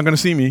 the world's not going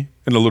to see me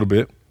in a little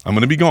bit. I'm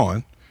going to be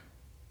gone,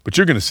 but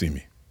you're going to see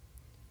me.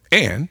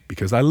 And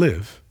because I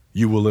live,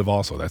 you will live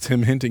also. That's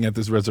him hinting at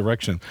this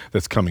resurrection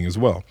that's coming as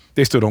well.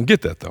 They still don't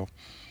get that though.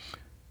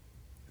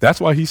 That's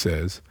why he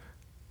says,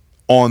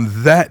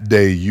 on that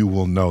day you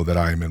will know that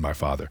I am in my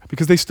Father,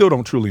 because they still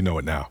don't truly know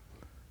it now.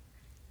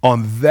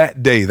 On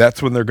that day,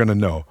 that's when they're going to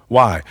know.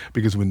 Why?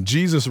 Because when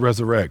Jesus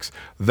resurrects,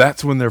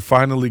 that's when they're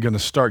finally going to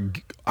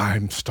start.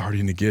 I'm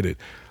starting to get it.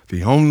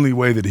 The only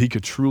way that he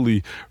could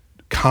truly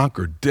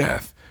conquer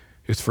death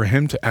is for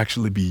him to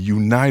actually be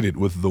united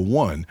with the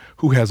one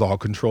who has all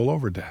control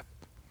over death.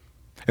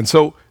 And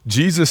so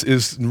Jesus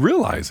is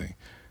realizing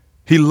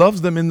he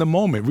loves them in the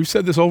moment. We've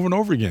said this over and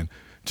over again.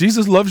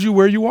 Jesus loves you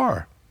where you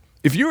are.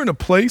 If you're in a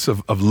place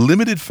of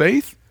limited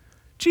faith,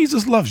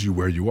 Jesus loves you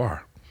where you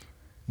are.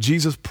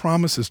 Jesus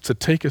promises to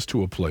take us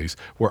to a place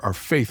where our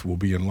faith will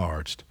be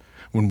enlarged.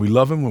 When we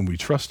love him, when we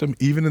trust him,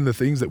 even in the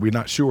things that we're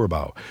not sure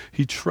about,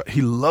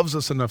 he loves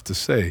us enough to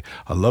say,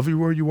 I love you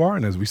where you are.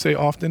 And as we say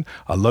often,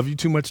 I love you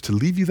too much to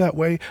leave you that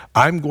way.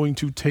 I'm going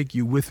to take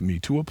you with me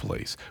to a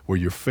place where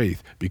your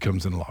faith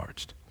becomes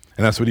enlarged.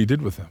 And that's what he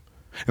did with them.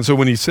 And so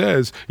when he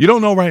says, you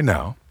don't know right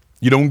now,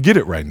 you don't get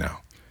it right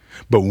now,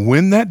 but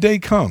when that day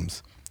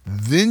comes,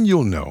 then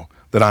you'll know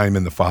that I am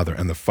in the Father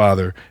and the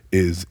Father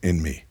is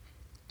in me.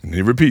 And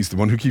he repeats, the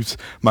one who keeps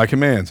my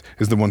commands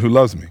is the one who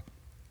loves me.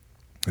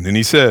 And then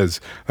he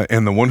says,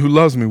 and the one who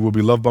loves me will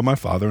be loved by my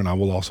Father, and I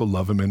will also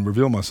love him and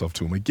reveal myself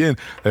to him. Again,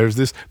 there's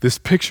this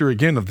picture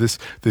again of this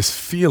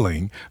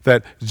feeling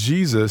that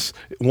Jesus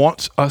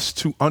wants us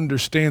to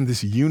understand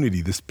this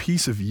unity, this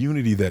piece of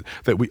unity that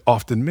we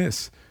often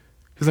miss.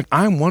 He's like,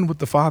 I'm one with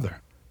the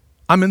Father.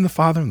 I'm in the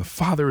Father, and the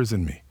Father is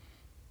in me.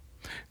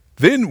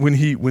 Then when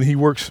he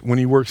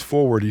works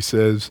forward, he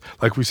says,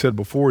 like we said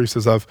before, he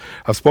says, I've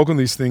spoken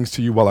these things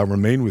to you while I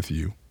remain with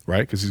you,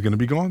 right? Because he's going to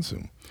be gone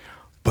soon.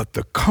 But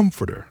the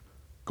Comforter,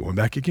 going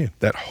back again,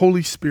 that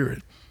Holy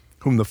Spirit,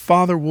 whom the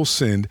Father will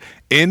send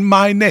in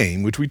my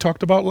name, which we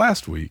talked about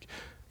last week,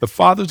 the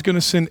Father's going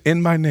to send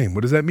in my name.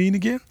 What does that mean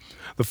again?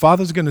 The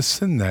Father's going to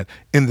send that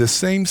in the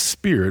same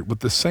spirit,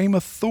 with the same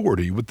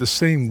authority, with the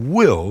same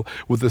will,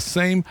 with the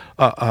same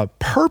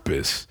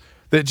purpose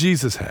that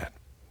Jesus had.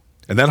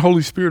 And that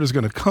Holy Spirit is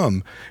going to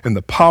come in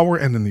the power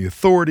and in the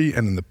authority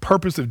and in the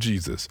purpose of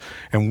Jesus.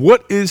 And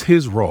what is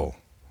his role?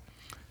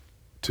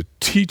 To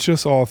teach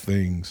us all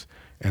things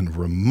and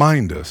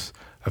remind us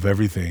of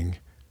everything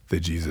that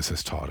Jesus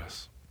has taught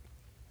us.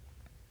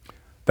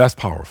 That's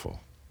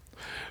powerful.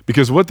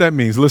 Because what that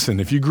means, listen,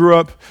 if you grew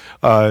up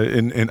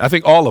in I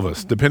think all of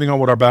us, depending on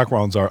what our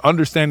backgrounds are,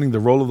 understanding the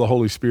role of the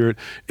Holy Spirit,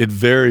 it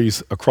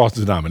varies across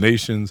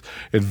denominations,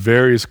 it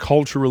varies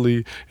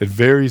culturally, it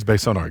varies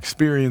based on our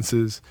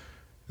experiences.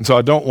 And so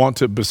I don't want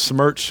to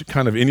besmirch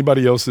kind of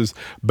anybody else's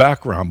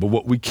background, but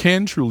what we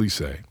can truly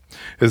say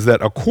is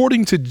that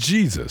according to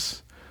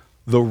Jesus,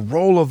 the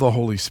role of the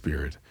Holy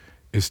Spirit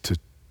is to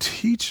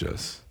teach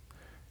us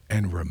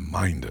and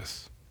remind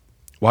us.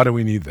 Why do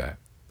we need that?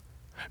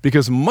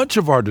 Because much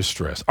of our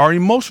distress, our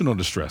emotional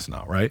distress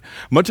now, right?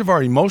 Much of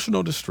our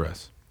emotional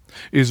distress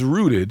is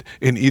rooted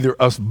in either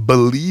us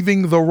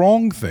believing the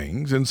wrong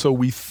things, and so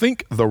we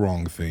think the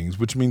wrong things,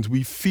 which means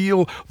we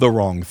feel the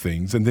wrong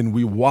things, and then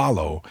we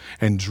wallow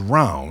and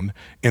drown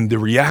in the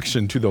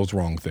reaction to those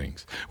wrong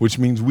things, which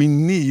means we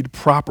need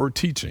proper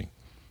teaching.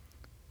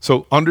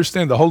 So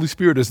understand the Holy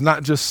Spirit is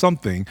not just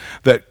something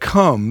that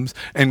comes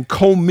and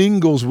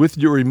commingles with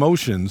your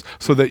emotions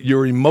so that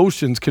your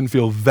emotions can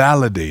feel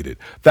validated.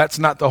 That's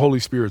not the Holy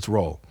Spirit's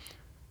role.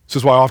 This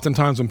is why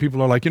oftentimes when people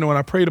are like, when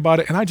I prayed about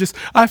it and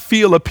I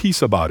feel a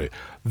peace about it,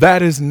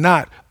 that is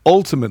not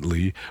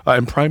ultimately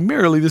and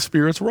primarily the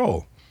Spirit's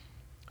role.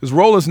 His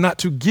role is not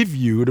to give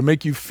you, to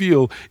make you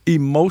feel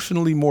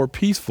emotionally more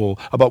peaceful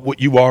about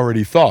what you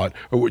already thought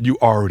or what you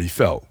already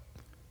felt.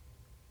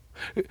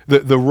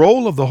 The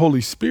role of the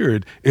Holy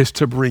Spirit is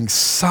to bring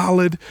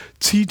solid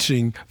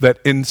teaching that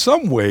in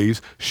some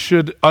ways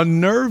should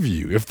unnerve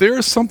you. If there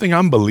is something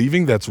I'm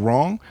believing that's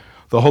wrong,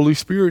 the Holy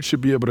Spirit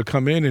should be able to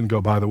come in and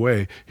go, by the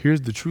way,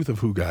 here's the truth of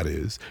who God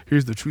is.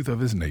 Here's the truth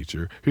of his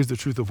nature. Here's the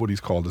truth of what he's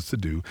called us to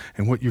do.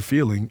 And what you're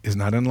feeling is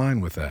not in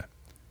line with that.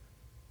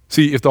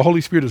 See, if the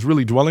Holy Spirit is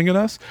really dwelling in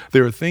us,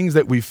 there are things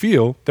that we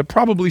feel that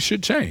probably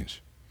should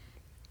change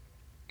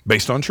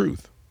based on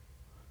truth.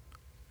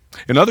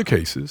 In other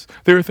cases,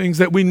 there are things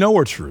that we know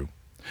are true,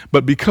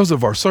 but because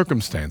of our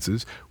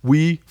circumstances,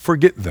 we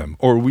forget them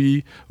or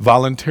we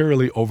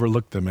voluntarily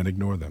overlook them and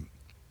ignore them.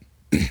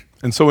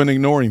 And so in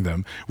ignoring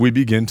them, we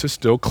begin to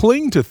still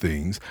cling to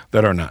things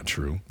that are not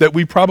true, that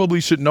we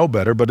probably should know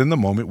better, but in the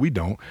moment we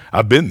don't.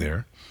 I've been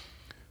there.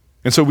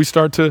 And so we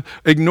start to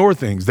ignore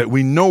things that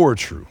we know are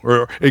true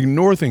or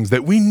ignore things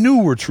that we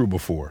knew were true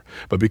before.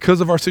 But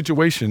because of our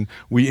situation,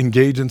 we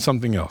engage in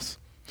something else.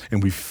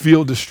 And we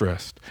feel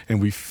distressed and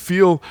we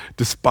feel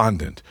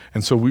despondent.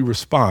 And so we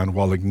respond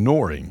while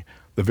ignoring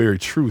the very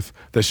truth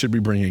that should be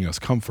bringing us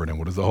comfort. And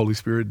what does the Holy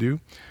Spirit do?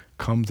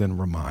 Comes and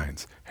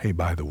reminds, hey,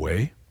 by the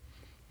way,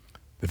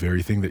 the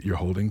very thing that you're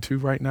holding to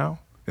right now,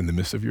 in the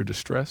midst of your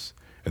distress,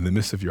 in the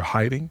midst of your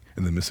hiding,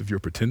 in the midst of your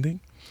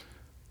pretending,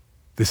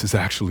 this is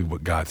actually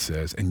what God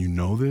says. And you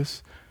know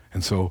this.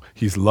 And so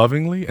he's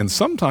lovingly and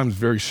sometimes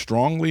very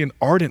strongly and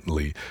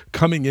ardently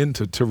coming in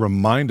to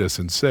remind us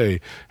and say,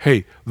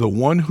 hey, the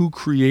one who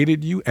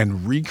created you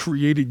and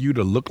recreated you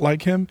to look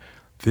like him,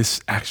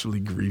 this actually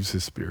grieves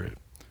his spirit.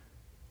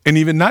 And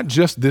even not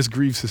just this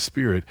grieves his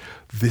spirit,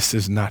 this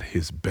is not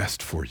his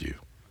best for you.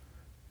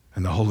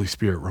 And the Holy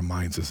Spirit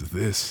reminds us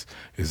this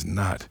is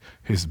not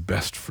his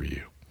best for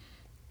you.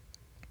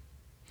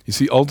 You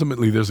see,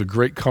 ultimately, there's a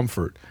great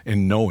comfort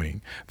in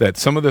knowing that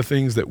some of the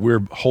things that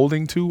we're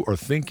holding to or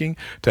thinking,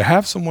 to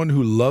have someone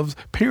who loves,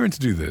 parents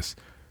do this.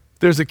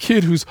 There's a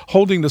kid who's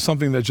holding to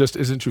something that just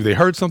isn't true. They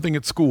heard something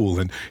at school,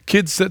 and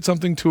kids said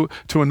something to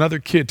another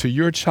kid, to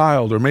your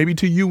child, or maybe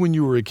to you when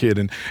you were a kid,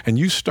 and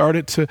you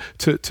started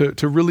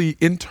to really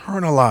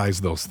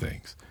internalize those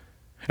things.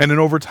 And then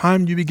over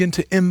time, you begin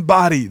to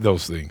embody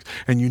those things.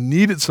 And you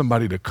needed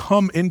somebody to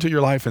come into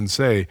your life and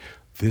say,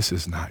 this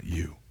is not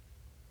you.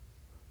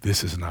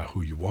 This is not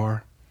who you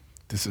are.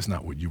 This is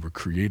not what you were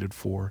created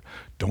for.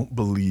 Don't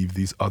believe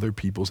these other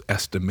people's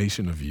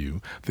estimation of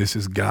you. This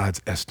is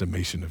God's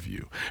estimation of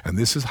you. And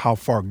this is how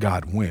far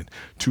God went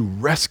to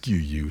rescue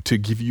you, to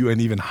give you an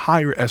even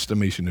higher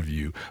estimation of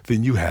you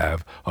than you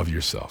have of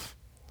yourself.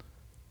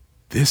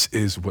 This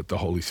is what the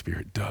Holy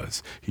Spirit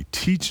does. He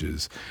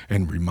teaches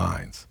and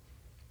reminds.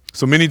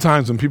 So many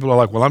times when people are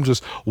like, well, I'm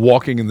just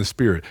walking in the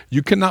Spirit.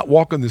 You cannot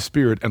walk in the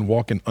Spirit and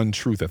walk in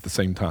untruth at the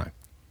same time.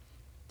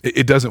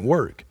 It doesn't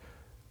work.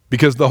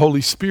 Because the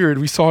Holy Spirit,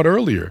 we saw it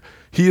earlier,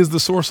 he is the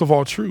source of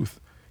all truth.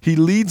 He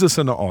leads us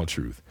into all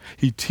truth.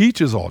 He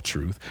teaches all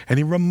truth, and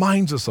he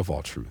reminds us of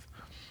all truth.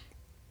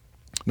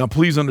 Now,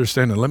 please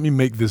understand, and let me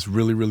make this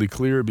really, really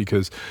clear,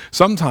 because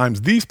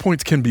sometimes these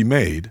points can be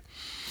made,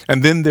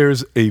 and then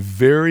there's a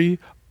very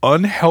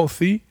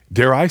unhealthy,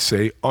 dare I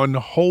say,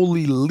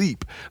 unholy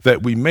leap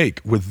that we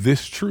make with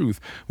this truth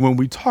when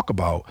we talk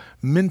about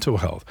mental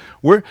health.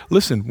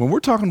 Listen, when we're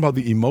talking about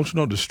the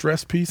emotional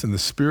distress piece and the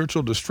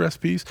spiritual distress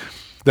piece,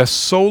 that's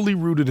solely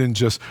rooted in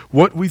just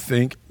what we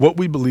think, what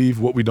we believe,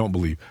 what we don't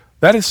believe.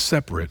 That is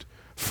separate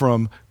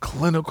from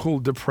clinical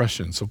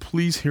depression. So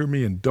please hear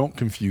me and don't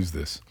confuse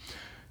this.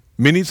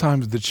 Many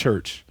times the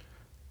church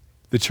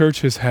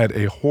has had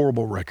a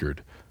horrible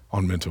record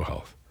on mental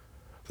health.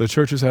 The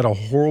church has had a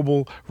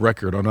horrible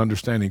record on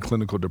understanding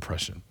clinical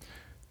depression.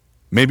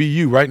 Maybe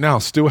you right now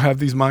still have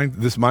this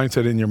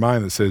mindset in your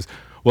mind that says,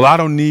 well, I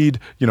don't need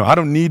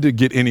to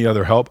get any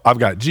other help. I've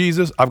got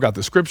Jesus. I've got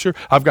the scripture.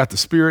 I've got the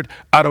Spirit.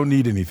 I don't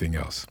need anything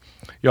else.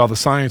 Y'all, the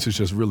science is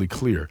just really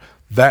clear.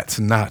 That's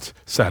not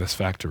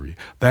satisfactory.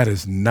 That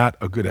is not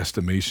a good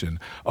estimation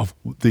of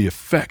the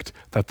effect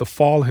that the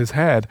fall has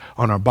had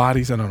on our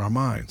bodies and on our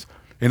minds.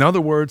 In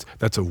other words,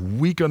 that's a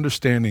weak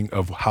understanding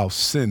of how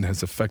sin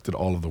has affected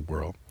all of the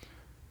world.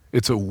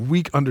 It's a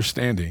weak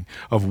understanding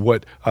of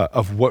what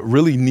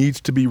really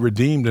needs to be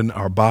redeemed in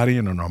our body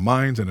and in our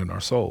minds and in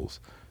our souls.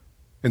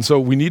 And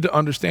so we need to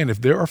understand if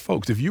there are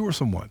folks, if you are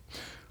someone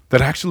that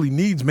actually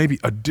needs maybe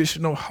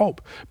additional help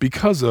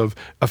because of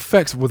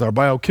effects with our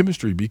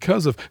biochemistry,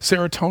 because of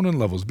serotonin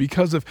levels,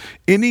 because of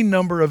any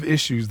number of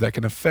issues that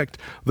can affect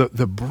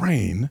the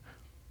brain,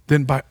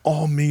 then by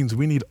all means,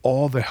 we need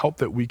all the help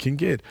that we can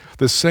get.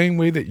 The same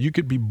way that you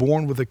could be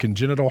born with a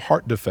congenital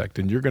heart defect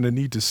and you're going to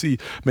need to see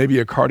maybe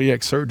a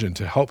cardiac surgeon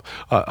to help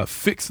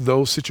fix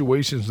those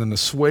situations and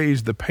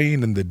assuage the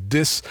pain and the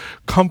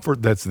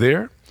discomfort that's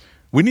there.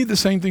 We need the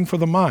same thing for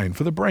the mind,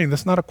 for the brain.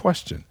 That's not a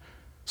question.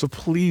 So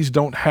please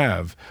don't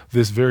have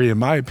this very, in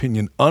my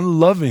opinion,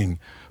 unloving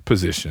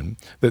position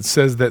that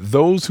says that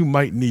those who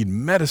might need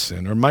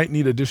medicine or might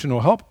need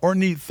additional help or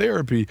need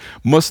therapy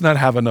must not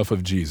have enough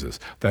of Jesus.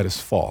 That is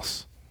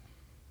false.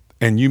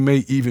 And you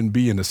may even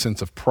be in a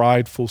sense of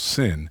prideful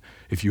sin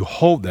if you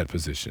hold that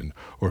position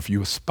or if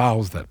you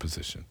espouse that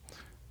position.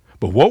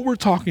 But what we're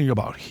talking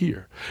about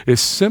here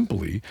is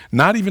simply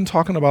not even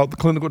talking about the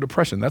clinical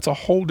depression. That's a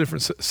whole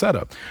different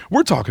setup.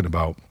 We're talking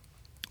about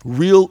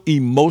real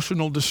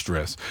emotional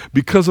distress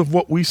because of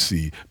what we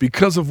see,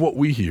 because of what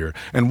we hear,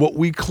 and what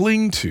we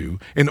cling to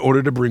in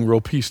order to bring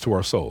real peace to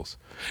our souls.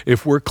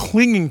 If we're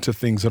clinging to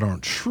things that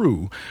aren't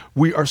true,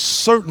 we are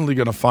certainly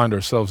going to find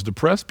ourselves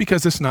depressed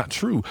because it's not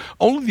true.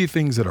 Only the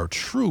things that are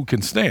true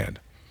can stand.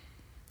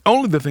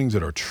 Only the things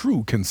that are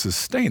true can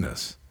sustain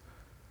us.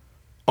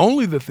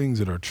 Only the things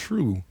that are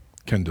true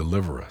can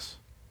deliver us.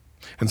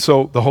 And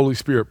so the Holy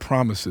Spirit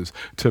promises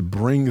to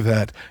bring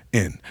that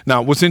in.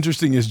 Now, what's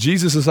interesting is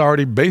Jesus has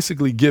already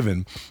basically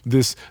given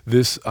this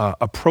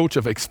approach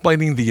of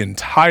explaining the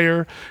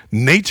entire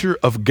nature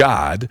of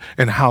God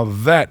and how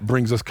that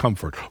brings us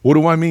comfort. What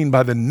do I mean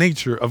by the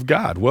nature of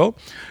God? Well,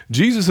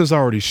 Jesus has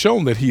already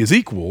shown that he is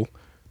equal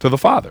to the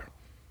Father.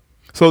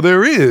 So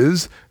there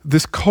is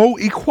this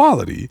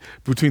co-equality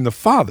between the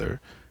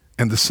Father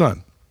and the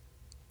Son.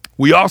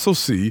 We also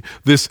see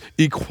this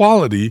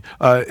equality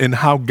in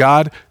how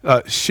God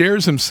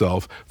shares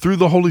himself through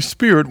the Holy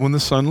Spirit when the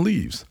Son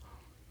leaves.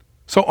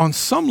 So on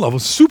some level,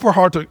 super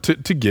hard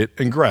to get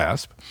and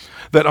grasp,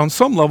 that on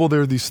some level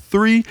there are these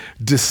three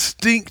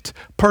distinct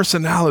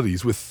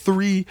personalities with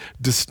three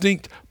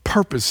distinct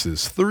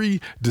purposes, three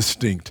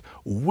distinct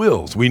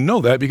wills. We know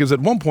that because at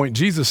one point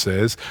Jesus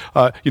says,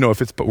 but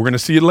we're going to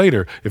see it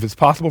later, if it's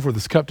possible for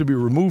this cup to be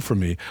removed from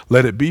me,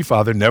 let it be,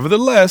 Father.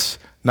 Nevertheless,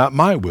 not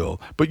my will,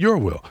 but your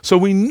will. So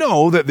we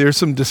know that there's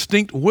some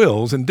distinct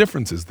wills and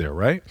differences there,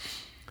 right?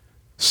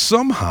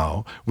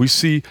 somehow we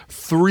see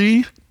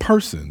three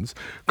persons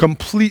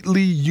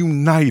completely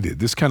united,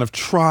 this kind of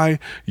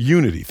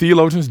tri-unity.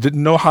 Theologians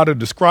didn't know how to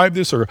describe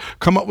this or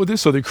come up with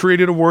this, so they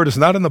created a word. It's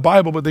not in the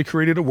Bible, but they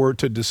created a word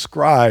to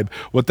describe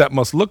what that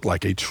must look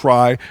like, a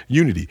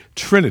tri-unity,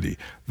 Trinity.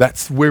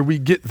 That's where we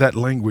get that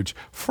language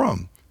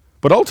from.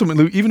 But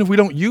ultimately, even if we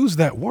don't use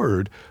that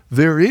word,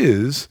 there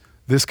is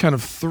this kind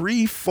of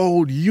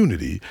threefold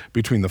unity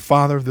between the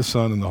Father, the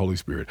Son, and the Holy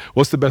Spirit.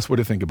 What's the best way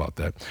to think about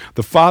that?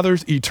 The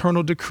Father's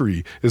eternal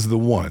decree is the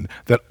one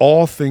that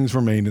all things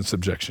remain in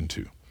subjection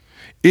to.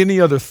 Any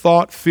other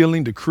thought,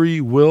 feeling, decree,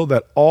 will,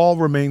 that all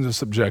remains in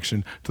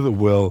subjection to the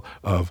will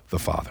of the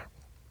Father.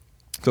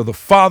 So the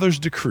Father's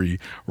decree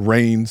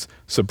reigns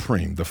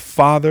supreme. The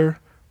Father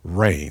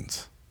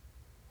reigns.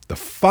 The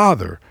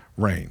Father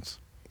reigns.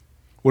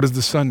 What does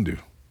the Son do?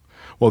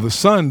 Well, the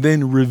Son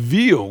then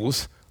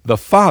reveals the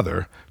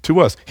Father to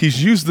us.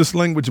 He's used this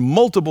language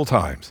multiple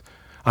times.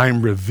 I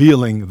am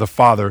revealing the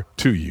Father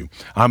to you.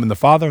 I'm in the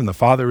Father and the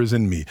Father is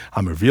in me.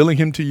 I'm revealing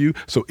him to you.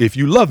 So if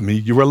you love me,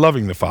 you are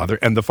loving the Father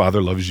and the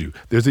Father loves you.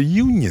 There's a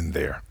union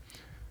there.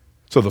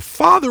 So the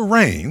Father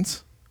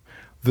reigns,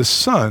 the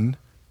Son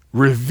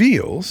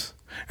reveals,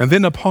 and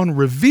then upon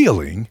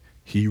revealing,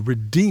 he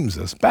redeems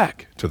us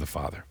back to the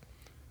Father.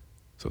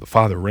 So the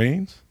Father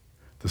reigns,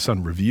 the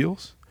Son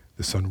reveals,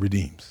 the Son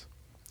redeems.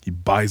 He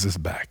buys us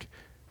back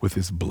with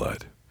his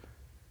blood,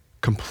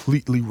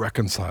 completely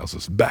reconciles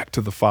us back to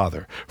the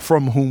Father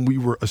from whom we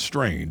were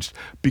estranged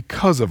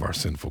because of our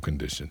sinful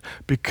condition,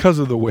 because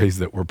of the ways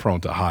that we're prone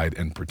to hide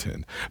and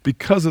pretend,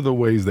 because of the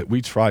ways that we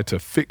try to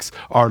fix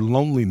our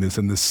loneliness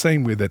in the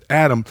same way that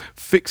Adam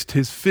fixed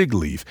his fig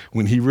leaf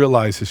when he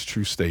realized his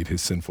true state,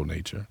 his sinful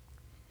nature.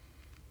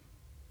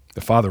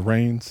 The Father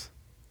reigns,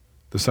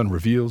 the Son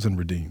reveals and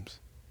redeems.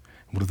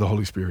 And what does the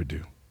Holy Spirit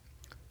do?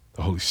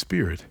 The Holy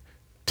Spirit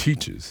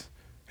teaches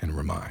and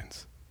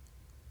reminds.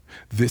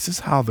 This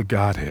is how the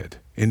Godhead,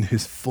 in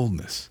his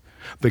fullness,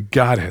 the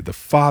Godhead, the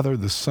Father,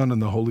 the Son,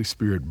 and the Holy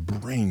Spirit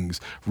brings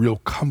real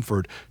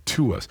comfort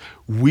to us.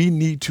 We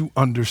need to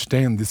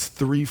understand this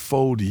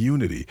threefold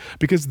unity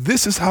because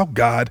this is how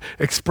God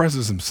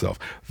expresses himself.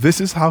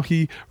 This is how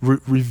he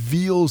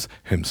reveals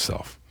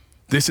himself.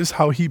 This is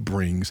how he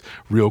brings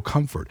real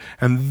comfort.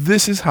 And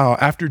this is how,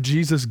 after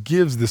Jesus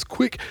gives this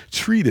quick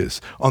treatise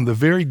on the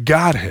very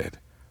Godhead,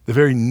 the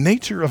very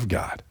nature of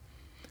God,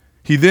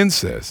 he then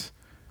says,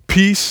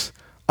 "Peace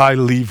I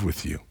leave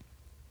with you."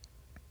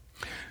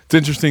 It's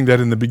interesting that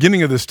in the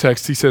beginning of this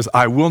text, he says,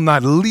 "I will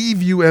not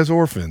leave you as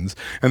orphans."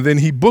 And then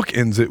he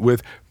bookends it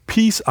with,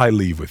 "Peace I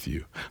leave with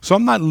you." So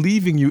I'm not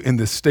leaving you in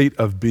the state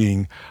of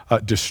being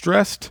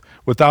distressed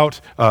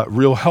without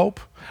real help.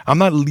 I'm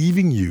not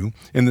leaving you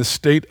in the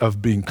state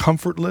of being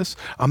comfortless.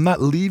 I'm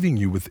not leaving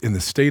you in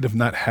the state of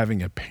not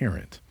having a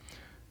parent.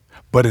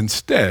 But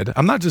instead,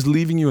 I'm not just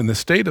leaving you in the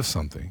state of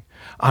something.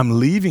 I'm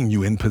leaving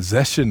you in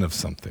possession of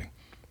something.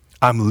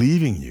 I'm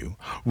leaving you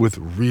with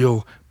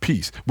real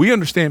peace. We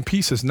understand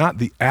peace is not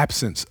the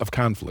absence of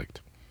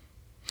conflict.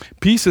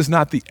 Peace is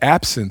not the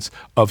absence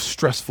of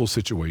stressful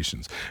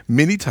situations.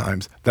 Many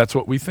times, that's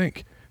what we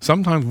think.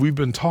 Sometimes we've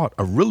been taught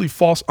a really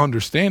false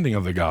understanding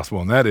of the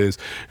gospel, and that is,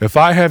 if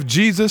I have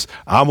Jesus,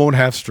 I won't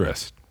have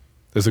stress.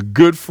 There's a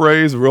good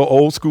phrase, a real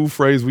old school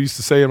phrase we used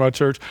to say in my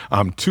church,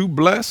 "I'm too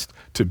blessed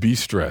to be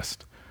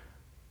stressed."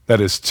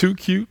 That is too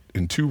cute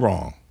and too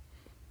wrong.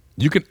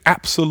 You can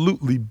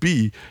absolutely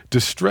be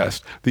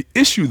distressed. The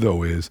issue,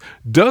 though, is,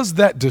 does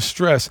that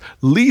distress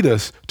lead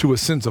us to a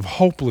sense of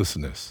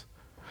hopelessness?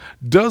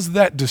 Does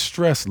that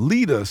distress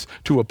lead us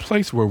to a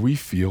place where we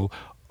feel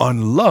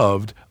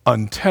unloved,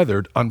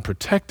 untethered,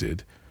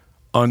 unprotected,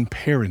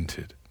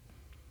 unparented?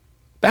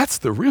 That's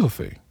the real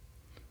thing.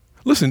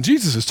 Listen,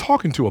 Jesus is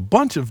talking to a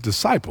bunch of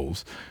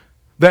disciples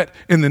that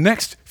in the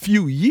next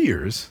few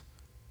years,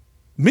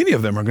 many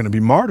of them are going to be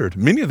martyred.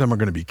 Many of them are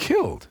going to be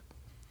killed.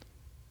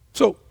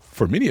 So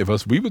for many of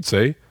us, we would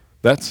say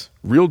that's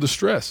real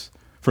distress.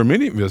 For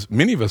many of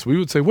us, we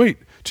would say, wait,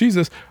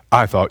 Jesus,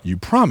 I thought you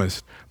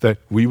promised that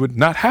we would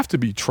not have to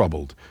be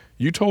troubled.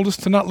 You told us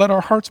to not let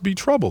our hearts be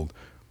troubled.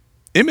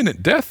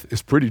 Imminent death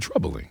is pretty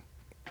troubling.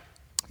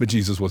 But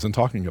Jesus wasn't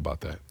talking about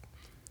that.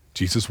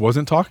 Jesus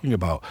wasn't talking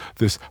about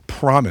this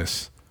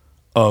promise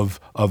of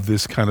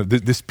this kind of,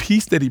 this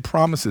peace that he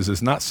promises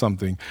is not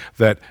something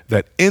that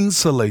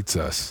insulates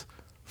us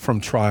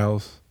from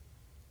trials,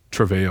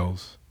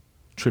 travails,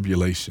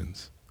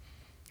 tribulations,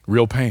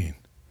 real pain.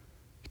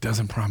 He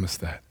doesn't promise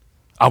that.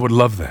 I would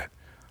love that.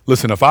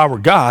 Listen, if I were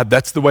God,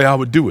 that's the way I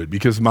would do it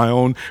because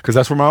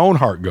that's where my own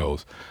heart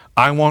goes.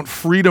 I want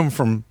freedom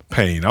from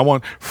pain. I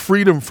want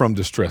freedom from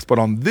distress. But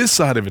on this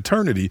side of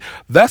eternity,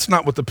 that's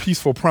not what the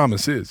peaceful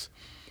promise is.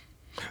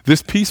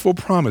 This peaceful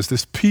promise,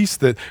 this peace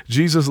that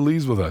Jesus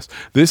leaves with us,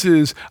 this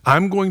is,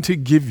 I'm going to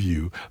give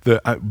you,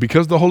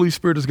 because the Holy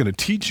Spirit is going to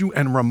teach you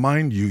and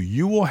remind you,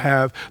 you will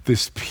have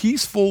this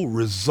peaceful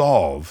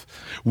resolve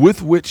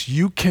with which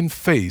you can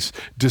face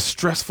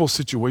distressful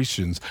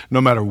situations,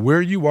 no matter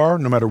where you are,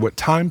 no matter what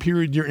time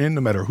period you're in,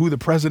 no matter who the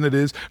president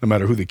is, no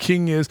matter who the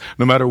king is,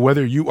 no matter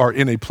whether you are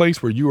in a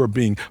place where you are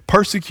being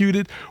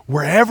persecuted,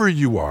 wherever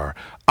you are,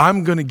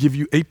 I'm going to give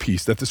you a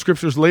peace that the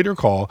scriptures later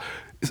call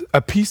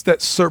a peace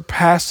that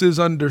surpasses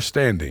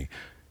understanding.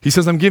 He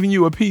says, I'm giving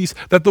you a peace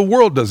that the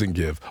world doesn't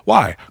give.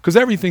 Why? Because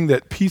everything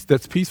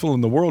that's peaceful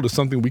in the world is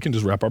something we can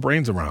just wrap our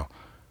brains around.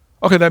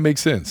 Okay, that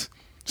makes sense.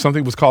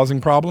 Something was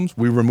causing problems,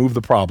 we remove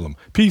the problem.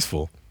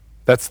 Peaceful.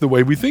 That's the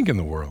way we think in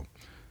the world.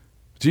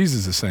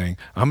 Jesus is saying,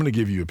 I'm going to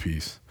give you a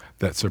peace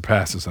that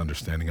surpasses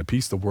understanding, a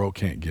peace the world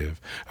can't give,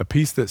 a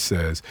peace that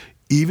says,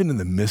 even in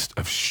the midst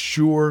of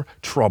sure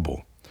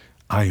trouble,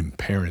 I am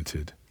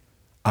parented.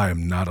 I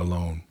am not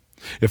alone.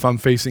 If I'm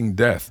facing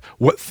death,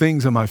 what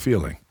things am I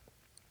feeling?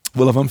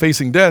 Well, if I'm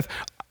facing death,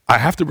 I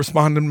have to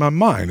respond in my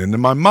mind. And in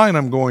my mind,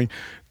 I'm going,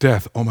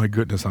 death, oh my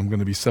goodness, I'm going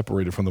to be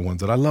separated from the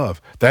ones that I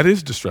love. That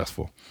is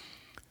distressful.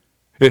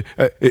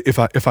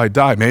 If I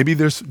die, maybe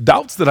there's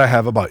doubts that I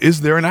have about,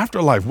 is there an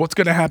afterlife? What's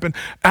going to happen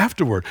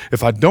afterward?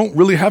 If I don't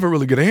really have a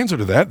really good answer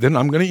to that, then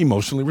I'm going to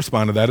emotionally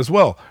respond to that as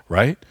well,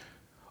 right?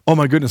 Oh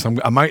my goodness,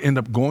 I might end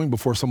up going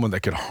before someone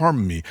that could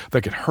harm me,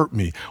 that could hurt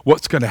me.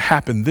 What's going to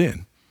happen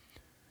then?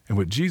 And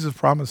what Jesus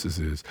promises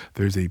is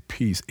there's a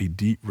peace, a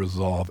deep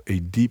resolve, a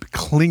deep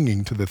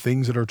clinging to the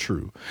things that are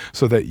true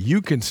so that you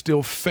can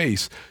still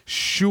face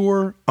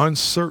sure,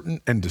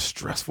 uncertain, and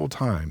distressful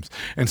times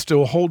and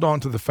still hold on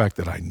to the fact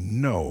that I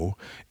know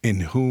in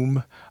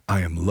whom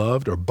I am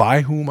loved or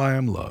by whom I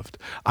am loved.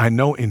 I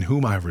know in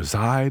whom I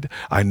reside.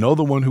 I know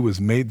the one who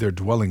has made their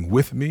dwelling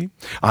with me.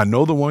 I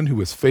know the one who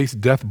has faced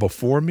death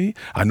before me.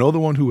 I know the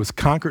one who has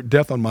conquered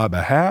death on my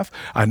behalf.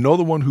 I know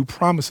the one who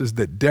promises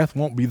that death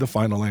won't be the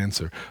final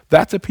answer.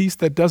 That's a peace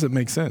that doesn't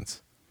make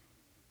sense.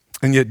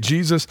 And yet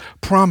Jesus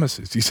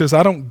promises. He says,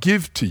 I don't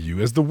give to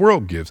you as the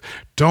world gives.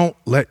 Don't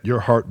let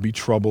your heart be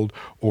troubled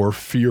or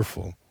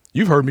fearful.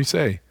 You've heard me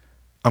say,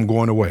 I'm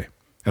going away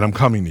and I'm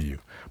coming to you.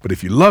 But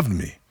if you loved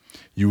me,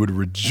 you would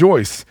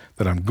rejoice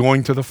that I'm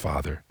going to the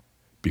Father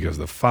because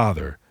the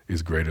Father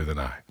is greater than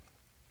I.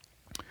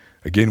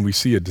 Again, we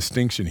see a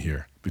distinction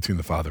here between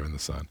the Father and the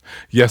Son.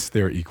 Yes,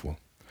 they're equal,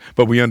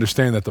 but we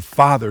understand that the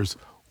Father's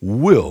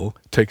will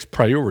takes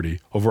priority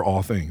over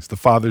all things. The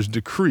Father's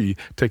decree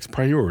takes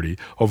priority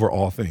over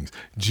all things.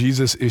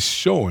 Jesus is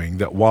showing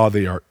that while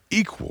they are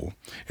equal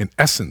in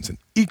essence and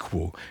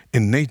equal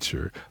in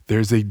nature,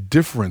 there's a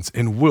difference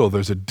in will.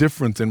 There's a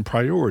difference in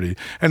priority.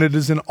 And it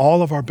is in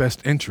all of our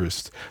best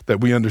interests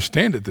that we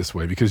understand it this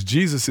way, because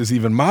Jesus is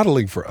even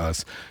modeling for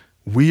us,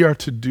 we are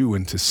to do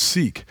and to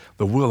seek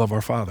the will of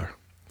our Father.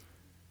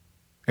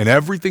 And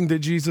everything that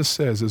Jesus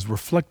says is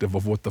reflective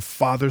of what the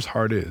Father's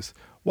heart is.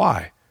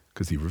 Why?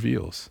 Because he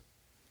reveals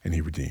and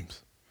he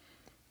redeems.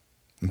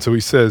 And so he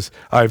says,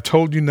 I have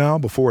told you now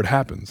before it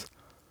happens,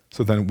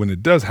 so that when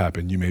it does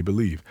happen, you may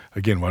believe.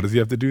 Again, why does he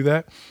have to do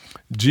that?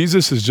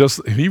 Jesus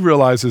he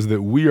realizes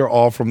that we are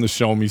all from the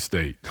show me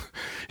state.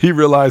 He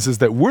realizes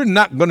that we're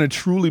not going to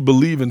truly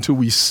believe until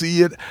we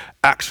see it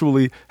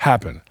actually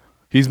happen.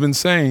 He's been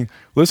saying,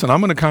 listen,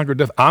 I'm going to conquer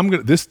death.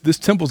 This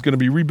temple's going to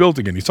be rebuilt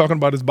again. He's talking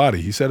about his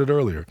body. He said it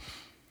earlier.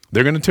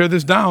 They're going to tear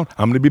this down.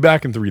 I'm going to be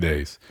back in 3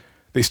 days.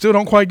 They still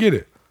don't quite get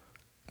it.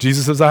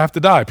 Jesus says, I have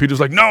to die. Peter's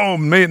like, no,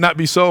 may it not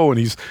be so. And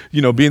he's,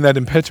 being that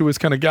impetuous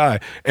kind of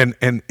guy.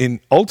 And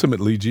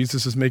ultimately,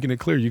 Jesus is making it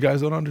clear, you guys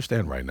don't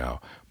understand right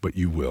now, but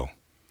you will.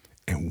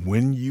 And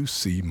when you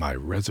see my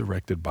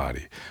resurrected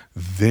body,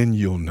 then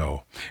you'll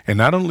know. And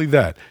not only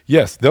that,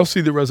 yes, they'll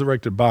see the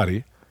resurrected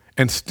body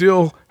and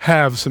still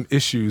have some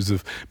issues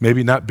of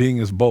maybe not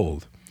being as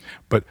bold.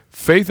 But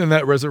faith in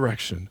that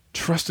resurrection,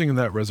 trusting in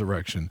that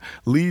resurrection,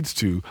 leads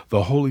to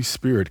the Holy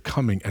Spirit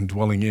coming and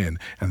dwelling in.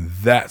 And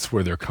that's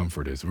where their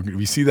comfort is.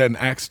 We see that in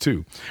Acts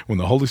 2. When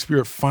the Holy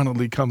Spirit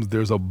finally comes,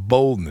 there's a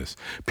boldness.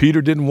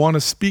 Peter didn't want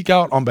to speak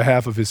out on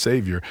behalf of his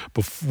Savior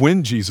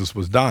when Jesus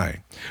was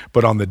dying.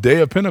 But on the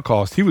day of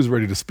Pentecost, he was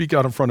ready to speak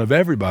out in front of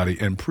everybody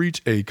and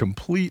preach a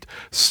complete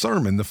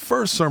sermon, the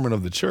first sermon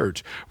of the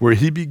church, where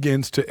he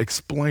begins to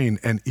explain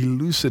and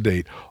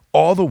elucidate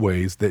all the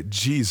ways that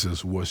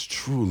Jesus was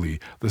truly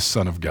the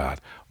Son of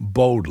God,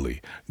 boldly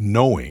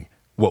knowing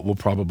what will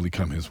probably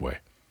come his way.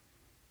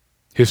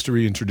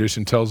 History and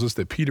tradition tells us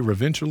that Peter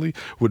eventually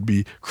would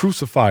be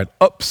crucified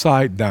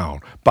upside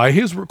down by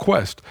his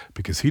request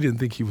because he didn't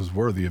think he was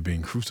worthy of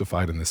being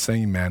crucified in the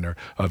same manner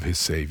of his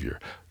Savior.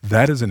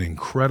 That is an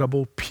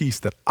incredible peace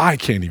that I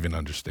can't even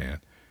understand.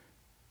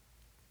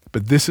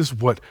 But this is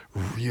what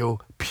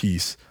real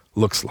peace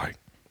looks like.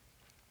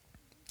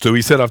 So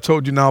he said, I've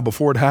told you now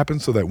before it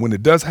happens so that when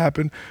it does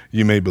happen,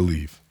 you may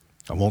believe.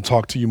 I won't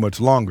talk to you much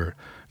longer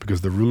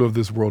because the ruler of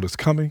this world is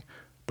coming,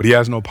 but he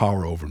has no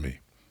power over me.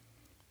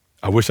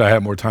 I wish I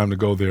had more time to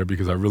go there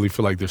because I really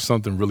feel like there's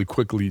something really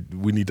quickly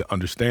we need to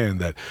understand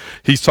that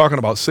he's talking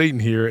about Satan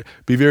here.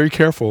 Be very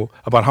careful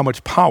about how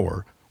much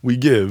power we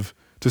give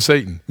to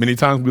Satan. Many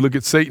times we look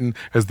at Satan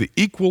as the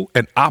equal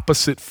and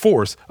opposite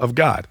force of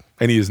God,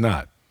 and he is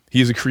not.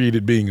 He is a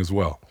created being as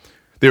well.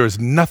 There is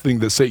nothing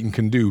that Satan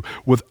can do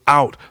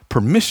without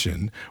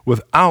permission,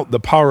 without the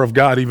power of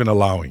God even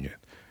allowing it.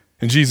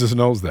 And Jesus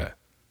knows that.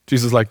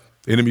 Jesus is like,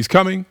 the enemy's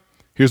coming.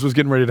 Here's what's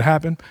getting ready to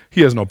happen.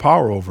 He has no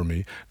power over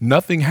me.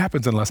 Nothing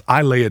happens unless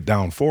I lay it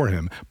down for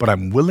him, but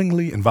I'm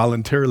willingly and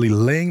voluntarily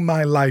laying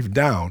my life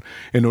down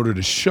in order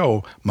to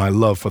show my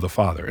love for the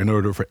Father, in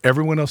order for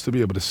everyone else to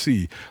be able to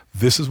see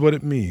this is what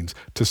it means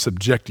to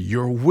subject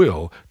your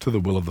will to the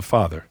will of the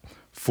Father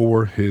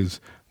for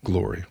his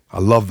glory. I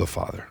love the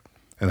Father,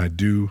 and I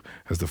do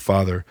as the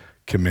Father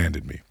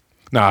commanded me.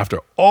 Now, after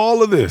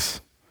all of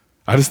this,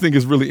 I just think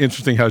it's really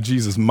interesting how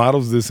Jesus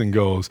models this and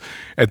goes,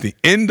 at the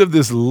end of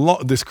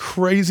this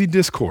crazy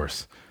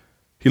discourse,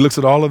 he looks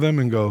at all of them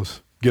and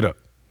goes, get up,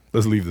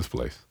 let's leave this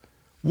place.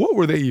 What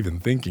were they even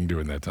thinking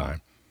during that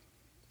time?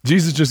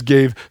 Jesus just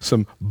gave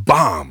some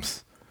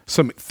bombs,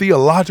 some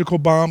theological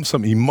bombs,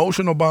 some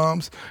emotional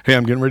bombs. Hey,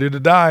 I'm getting ready to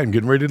die. I'm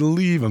getting ready to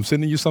leave. I'm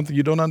sending you something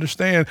you don't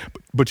understand,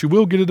 but you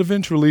will get it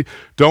eventually.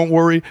 Don't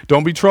worry.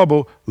 Don't be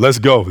troubled. Let's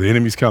go. The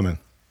enemy's coming.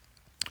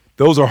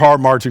 Those are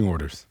hard marching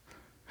orders.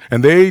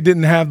 And they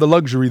didn't have the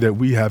luxury that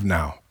we have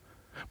now.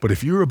 But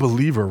if you're a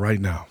believer right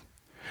now,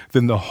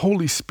 then the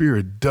Holy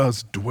Spirit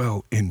does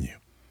dwell in you.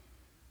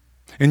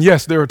 And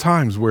yes, there are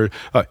times where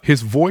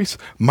his voice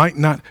might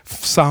not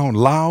sound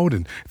loud,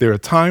 and there are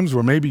times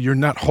where maybe you're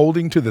not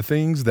holding to the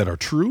things that are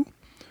true.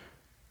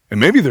 And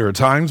maybe there are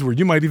times where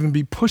you might even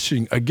be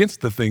pushing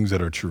against the things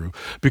that are true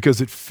because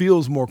it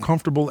feels more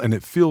comfortable and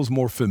it feels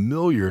more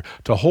familiar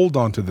to hold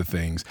on to the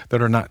things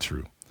that are not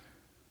true.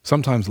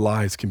 Sometimes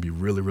lies can be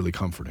really, really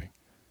comforting.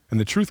 And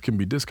the truth can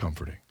be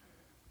discomforting,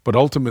 but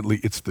ultimately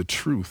it's the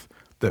truth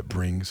that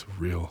brings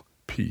real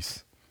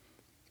peace.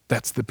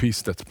 That's the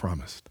peace that's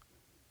promised.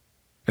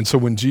 And so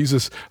when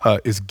Jesus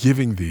is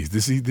giving these,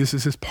 this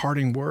is his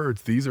parting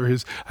words. These are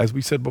his, as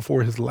we said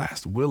before, his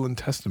last will and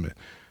testament.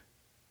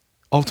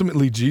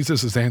 Ultimately,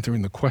 Jesus is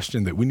answering the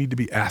question that we need to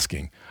be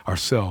asking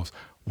ourselves,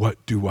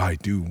 what do I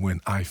do when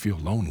I feel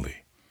lonely?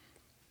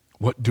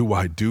 What do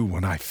I do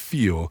when I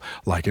feel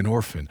like an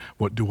orphan?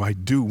 What do I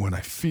do when I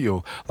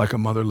feel like a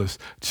motherless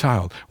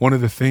child? One of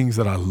the things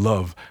that I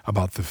love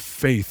about the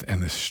faith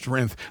and the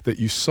strength that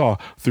you saw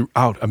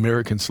throughout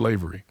American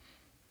slavery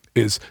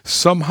is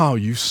somehow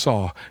you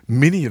saw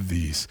many of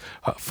these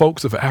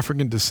folks of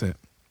African descent,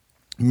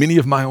 many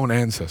of my own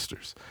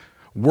ancestors,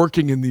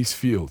 working in these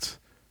fields,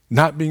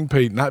 not being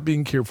paid, not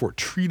being cared for,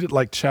 treated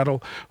like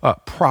chattel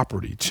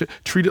property,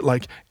 treated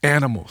like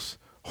animals,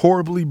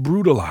 horribly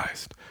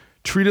brutalized,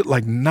 treated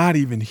like not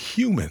even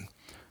human.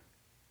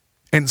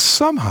 And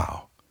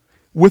somehow,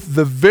 with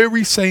the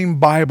very same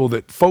Bible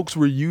that folks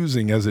were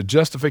using as a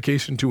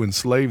justification to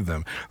enslave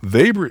them,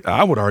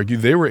 I would argue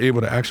they were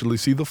able to actually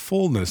see the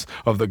fullness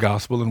of the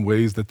gospel in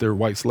ways that their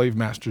white slave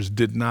masters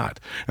did not.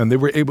 And they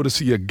were able to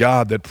see a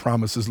God that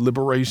promises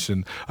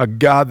liberation, a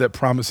God that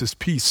promises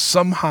peace.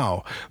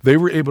 Somehow, they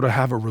were able to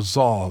have a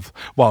resolve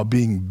while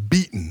being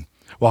beaten,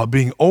 while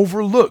being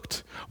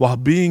overlooked, while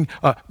being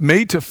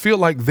made to feel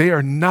like they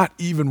are not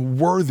even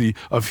worthy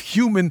of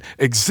human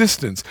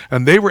existence.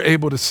 And they were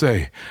able to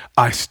say,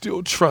 I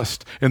still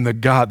trust in the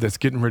God that's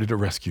getting ready to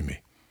rescue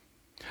me.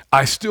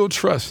 I still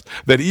trust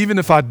that even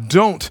if I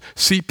don't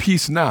see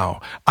peace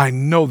now, I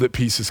know that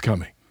peace is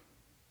coming.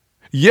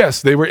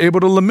 Yes, they were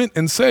able to lament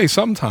and say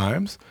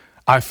sometimes,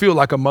 I feel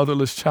like a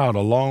motherless child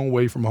a long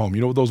way from home.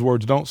 You know what those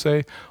words don't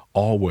say?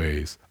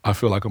 Always, I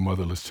feel like a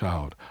motherless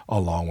child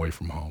a long way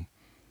from home.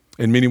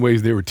 In many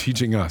ways, they were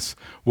teaching us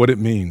what it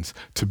means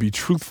to be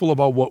truthful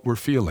about what we're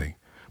feeling,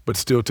 but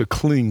still to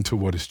cling to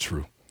what is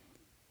true.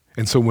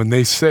 And so when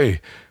they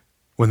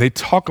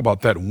talk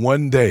about that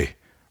one day,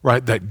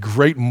 right, that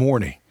great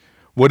morning,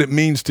 what it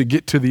means to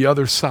get to the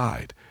other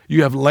side,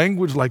 you have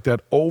language like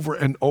that over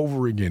and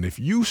over again. If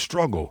you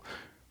struggle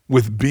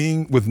with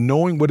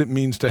knowing what it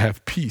means to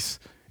have peace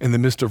in the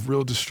midst of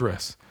real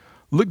distress,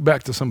 look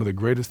back to some of the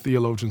greatest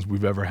theologians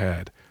we've ever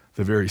had,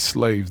 the very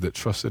slaves that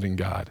trusted in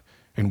God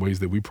in ways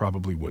that we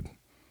probably wouldn't.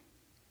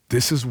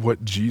 This is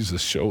what Jesus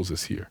shows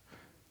us here.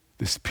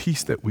 This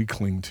peace that we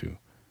cling to.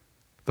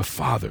 The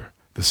Father,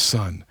 the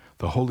Son,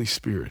 the Holy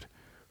Spirit,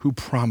 who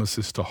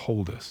promises to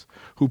hold us,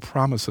 who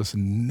promises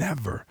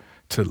never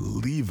to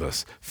leave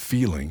us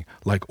feeling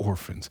like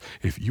orphans.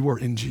 If you are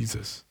in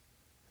Jesus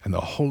and the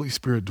Holy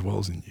Spirit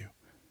dwells in you,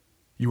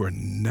 you are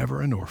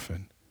never an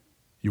orphan.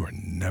 You are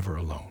never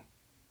alone.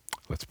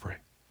 Let's pray.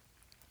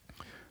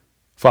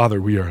 Father,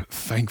 we are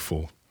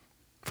thankful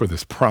for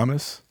this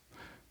promise.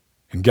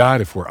 And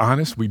God, if we're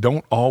honest, we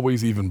don't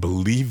always even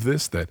believe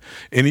this, that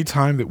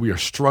anytime that we are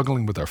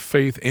struggling with our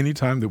faith,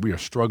 anytime that we are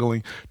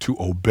struggling to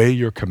obey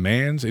your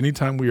commands,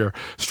 anytime we are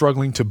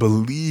struggling to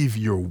believe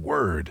your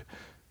word,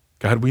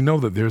 God, we know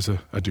that there's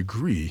a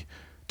degree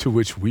to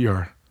which we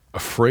are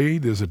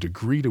afraid. There's a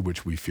degree to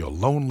which we feel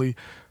lonely.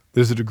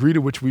 There's a degree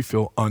to which we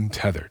feel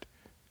untethered.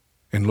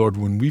 And Lord,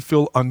 when we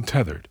feel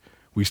untethered,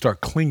 we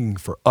start clinging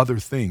for other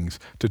things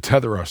to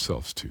tether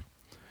ourselves to.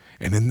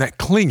 And in that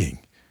clinging,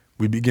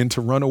 we begin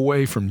to run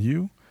away from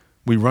you.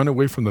 We run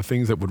away from the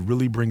things that would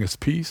really bring us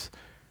peace.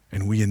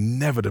 And we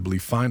inevitably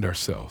find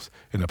ourselves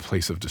in a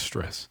place of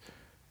distress.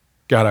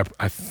 God,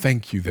 I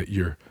thank you that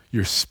your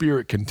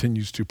Spirit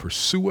continues to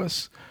pursue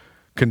us,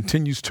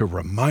 continues to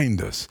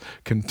remind us,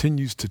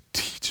 continues to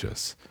teach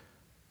us.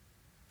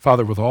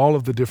 Father, with all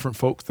of the different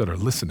folks that are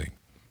listening,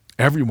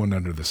 everyone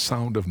under the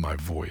sound of my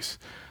voice,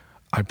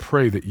 I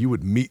pray that you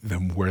would meet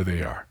them where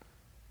they are.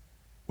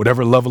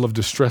 Whatever level of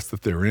distress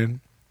that they're in,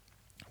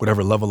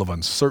 whatever level of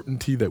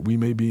uncertainty that we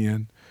may be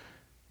in,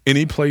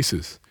 any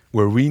places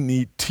where we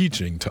need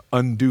teaching to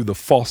undo the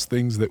false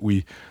things that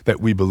we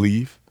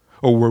believe,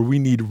 or where we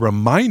need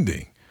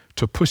reminding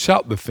to push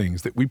out the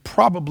things that we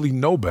probably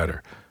know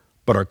better,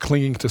 but are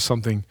clinging to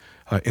something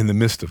in the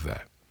midst of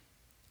that.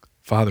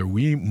 Father,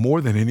 we,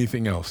 more than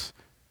anything else,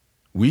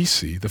 we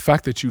see the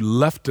fact that you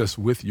left us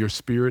with your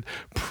Spirit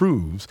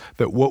proves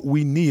that what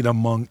we need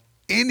among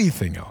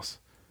anything else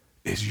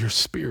is your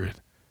Spirit.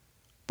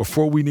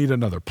 Before we need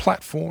another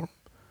platform,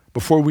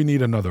 before we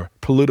need another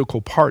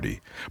political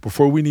party,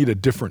 before we need a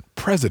different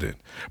president,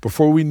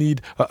 before we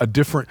need a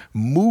different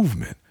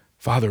movement,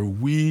 Father,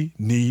 we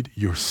need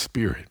your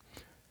Spirit.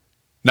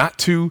 Not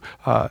to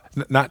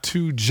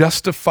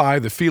justify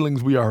the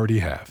feelings we already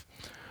have,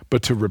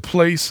 but to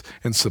replace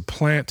and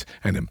supplant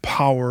and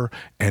empower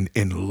and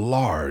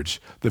enlarge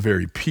the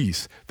very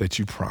peace that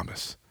you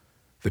promise.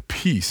 The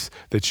peace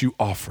that you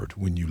offered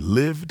when you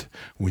lived,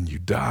 when you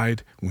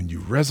died, when you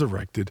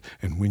resurrected,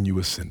 and when you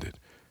ascended.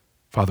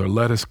 Father,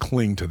 let us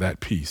cling to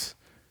that peace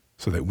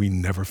so that we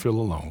never feel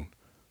alone,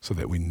 so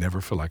that we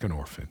never feel like an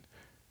orphan.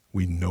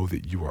 We know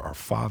that you are our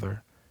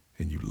Father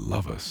and you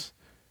love us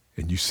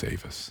and you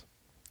save us.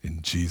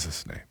 In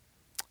Jesus' name,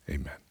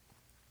 amen.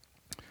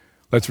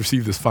 Let's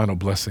receive this final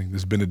blessing,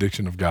 this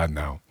benediction of God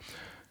now.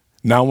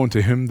 Now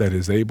unto him that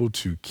is able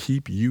to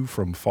keep you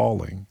from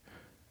falling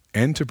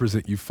and to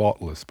present you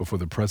faultless before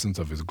the presence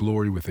of his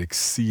glory with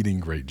exceeding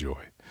great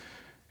joy.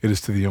 It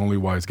is to the only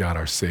wise God,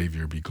 our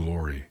Savior, be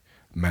glory,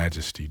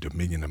 majesty,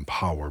 dominion, and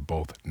power,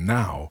 both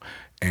now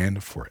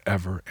and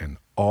forever. And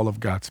all of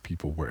God's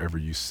people, wherever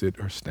you sit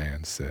or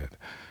stand, said,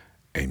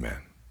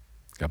 amen.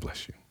 God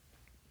bless you.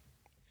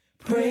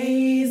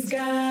 Praise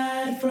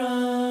God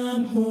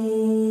from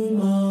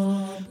whom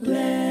all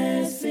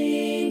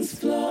blessings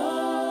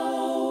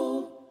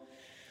flow.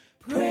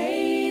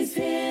 Praise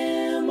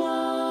him,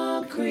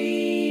 all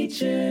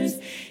creatures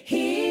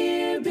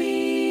here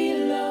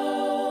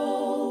below.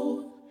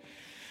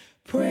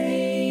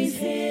 Praise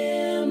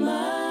him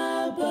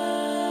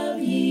above,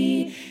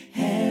 ye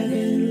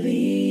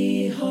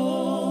heavenly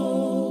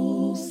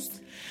hosts.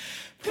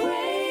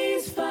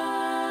 Praise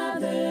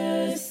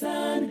Father,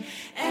 Son,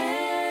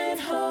 and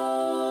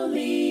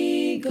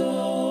Holy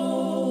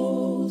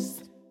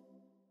Ghost.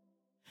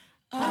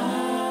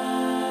 Amen.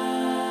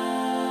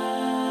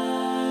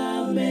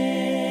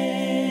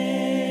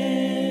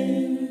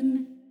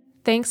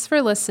 Thanks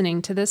for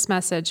listening to this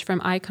message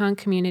from Icon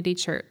Community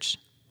Church.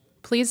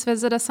 Please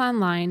visit us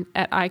online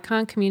at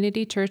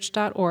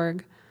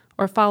iconcommunitychurch.org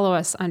or follow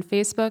us on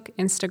Facebook,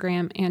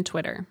 Instagram, and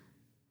Twitter.